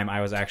same time, I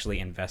was actually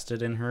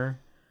invested in her.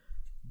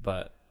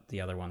 But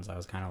the other ones, I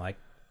was kind of like,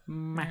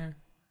 meh.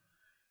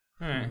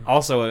 Alright.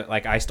 Also,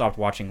 like, I stopped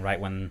watching right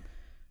when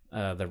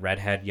the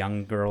redhead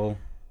young girl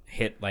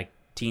hit, like,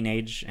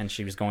 teenage, and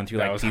she was going through,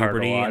 That like, was hard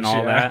to puberty and watch,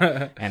 all yeah.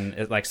 that.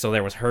 And, so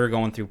there was her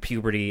going through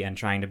puberty and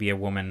trying to be a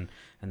woman,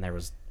 and there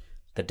was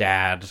the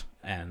dad,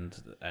 and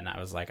I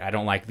was like, I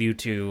don't like you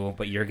two,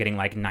 but you're getting,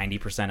 like,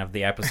 90% of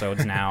the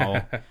episodes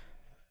now.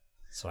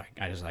 So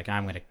I just, like,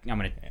 I'm gonna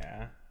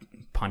Yeah.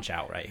 punch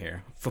out right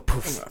here. I'm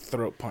gonna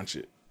throat punch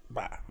it.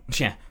 Bah.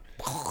 Yeah.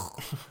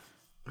 All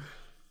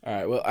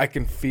right. Well, I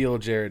can feel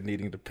Jared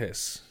needing to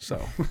piss,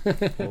 so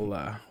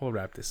we'll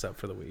wrap this up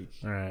for the week.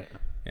 All right.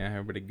 Yeah,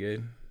 everybody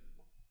good?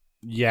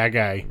 Yeah,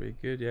 guy. Everybody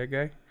good? Yeah,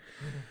 guy.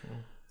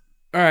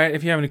 All right.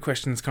 If you have any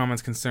questions,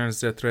 comments, concerns,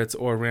 death threats,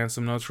 or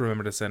ransom notes,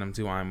 remember to send them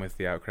to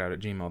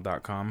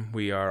imwiththeoutcrowd@gmail.com.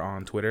 We are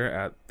on Twitter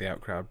at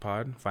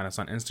theoutcrowdpod. Find us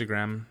on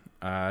Instagram.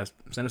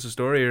 Send us a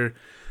story or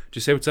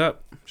just say what's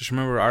up. Just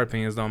remember, our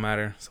opinions don't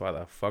matter. So why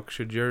the fuck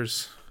should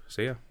yours?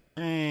 See ya.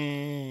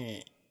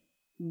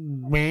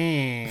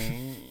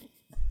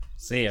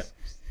 See ya.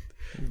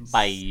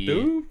 Bye.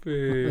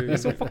 Stupid.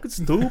 So fucking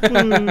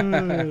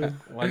stupid.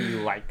 Why do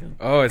you like them?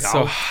 Oh, it's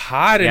so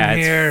hot in Yeah,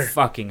 here. it's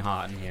fucking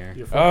hot in here.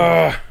 You're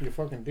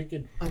fucking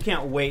thinking. I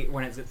can't wait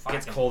when it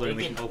gets colder and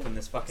we can open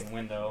this fucking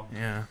window.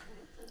 Yeah.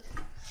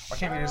 Why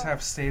can't we just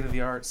have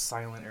state-of-the-art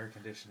silent air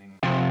conditioning?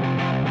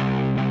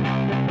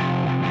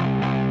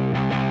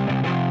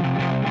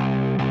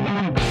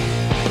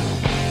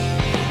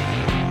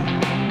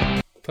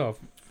 The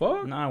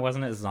fuck? No,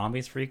 wasn't it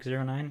Zombies Freak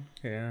 09?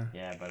 Yeah.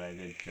 Yeah, but I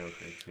did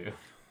Joker too.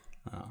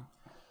 Oh.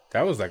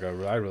 That was like I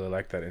really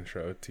like that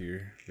intro to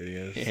your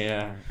videos.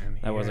 Yeah. And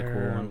That was a cool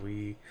here one.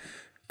 we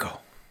go.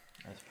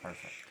 That's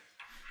perfect.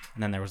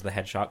 And then there was the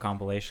headshot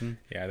compilation.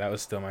 Yeah, that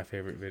was still my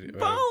favorite video.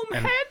 Boom!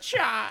 And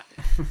Headshot!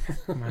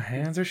 my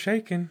hands are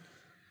shaking.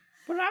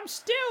 But I'm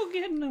still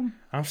getting them.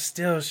 I'm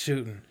still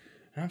shooting.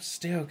 I'm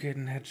still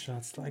getting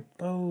headshots. Like,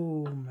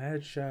 boom,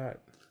 headshot.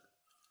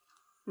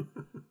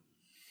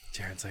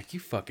 Jared's like, you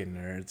fucking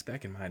nerds.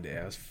 Back in my day,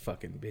 I was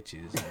fucking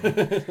bitches.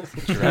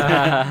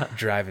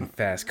 Driving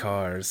fast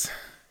cars.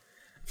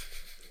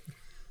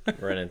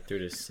 Running through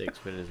the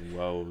 6 with his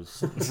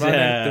woes.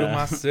 Running through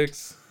my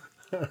 6.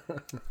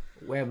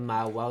 Where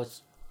my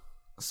woes?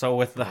 So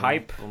with the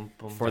hype for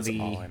That's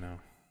the... all I know.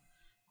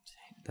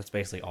 That's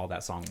basically all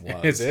that song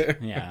was. Is it?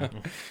 Yeah.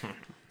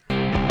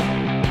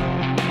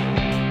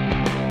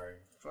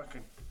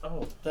 Fucking.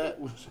 Oh, that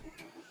was.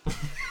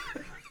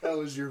 That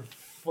was your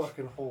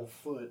fucking whole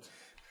foot.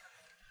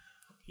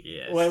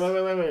 Yes. Wait.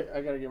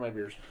 I gotta get my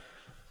beers.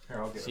 Here,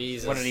 I'll get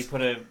Jesus. What did he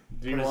put a...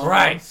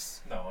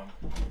 Christ. No,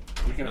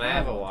 Can Can I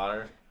have a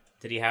water?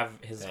 Did he have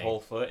his whole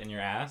foot in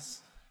your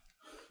ass?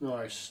 No,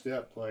 I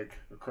stepped like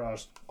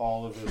across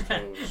all of his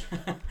toes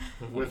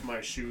with my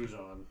shoes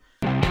on.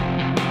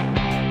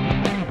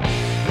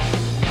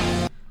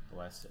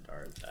 Blessed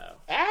art thou.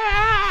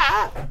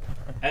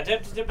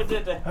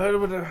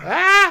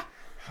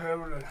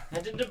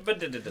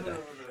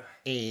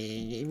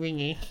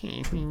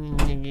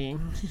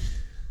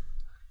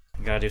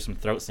 Gotta do some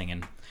throat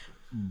singing.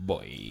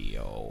 Boy,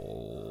 oh.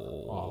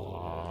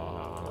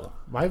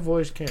 My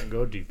voice can't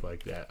go deep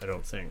like that, I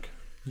don't think.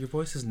 your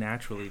voice is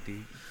naturally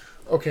deep.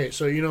 Okay,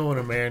 so you know when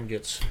a man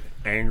gets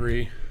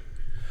angry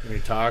and he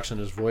talks and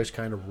his voice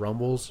kind of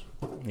rumbles?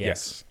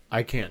 Yes.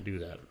 I can't do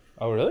that.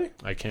 Oh, really?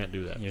 I can't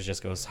do that. Yours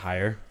just goes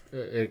higher.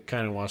 It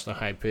kind of wants the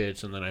high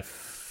pitch, and then I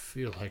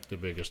feel like the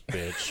biggest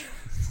bitch.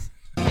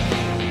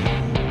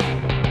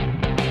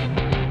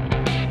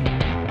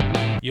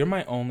 You're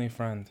my only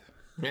friend.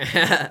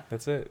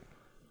 That's it.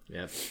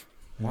 Yep.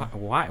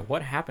 Why?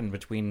 What happened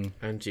between...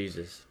 I'm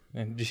Jesus.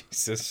 And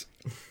Jesus.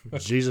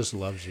 Jesus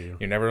loves you.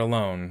 You're never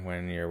alone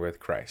when you're with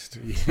Christ.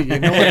 You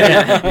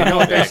know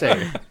what they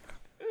say.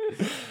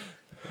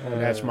 And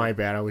that's my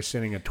bad. I was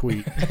sending a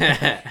tweet.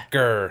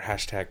 Grr,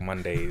 hashtag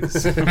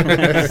Mondays.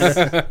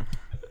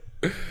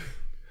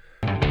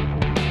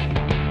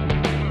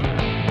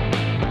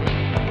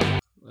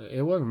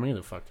 It wasn't me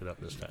that fucked it up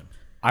this time.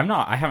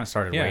 I haven't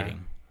started Yeah.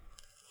 waiting.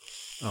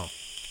 Oh.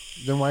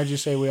 Then why'd you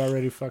say we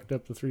already fucked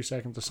up the 3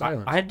 seconds of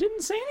silence? I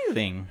didn't say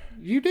anything.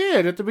 You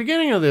did at the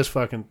beginning of this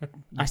fucking...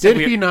 I said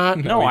Did he not?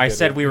 No, we I did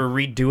said it. we were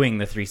redoing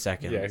the 3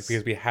 seconds. Yeah,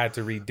 because we had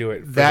to redo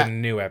it for That- the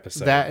new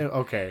episode.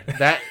 Okay.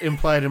 That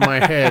implied in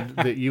my head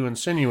that you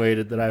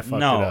insinuated that I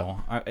fucked it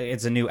up. No,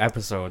 it's a new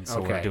episode,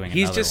 so we're Okay. doing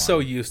He's another just one. so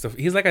used to...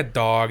 He's like a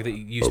dog that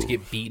used to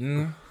get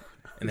beaten,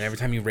 and then every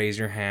time you raise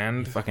your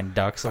hand, Fucking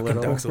ducks a fucking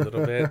little. ducks a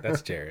little bit.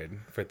 That's Jared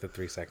for the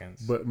 3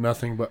 seconds. But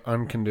nothing but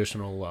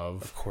unconditional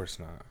love. Of course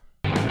not.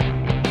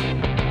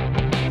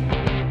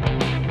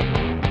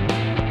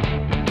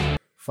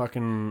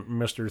 Fucking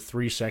Mr.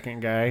 3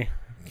 second guy.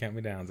 Count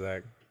me down,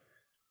 Zach.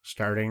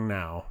 Starting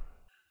now.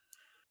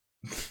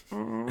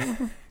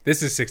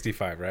 This is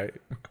 65, right?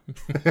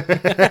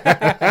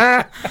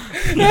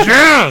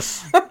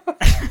 Yes!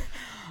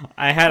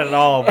 I had it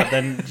all, but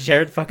then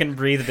Jared fucking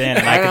breathed in,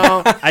 and I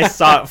know. I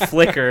saw it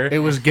flicker. It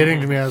was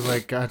getting to me. I was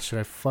like, God, should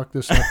I fuck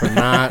this up or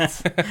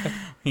not?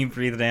 He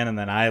breathed in, and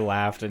then I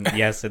laughed, and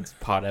yes, it's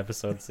pod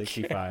episode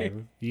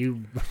 65.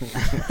 You.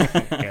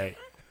 Okay.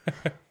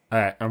 All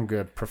right, I'm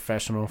good.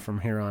 Professional from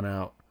here on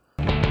out.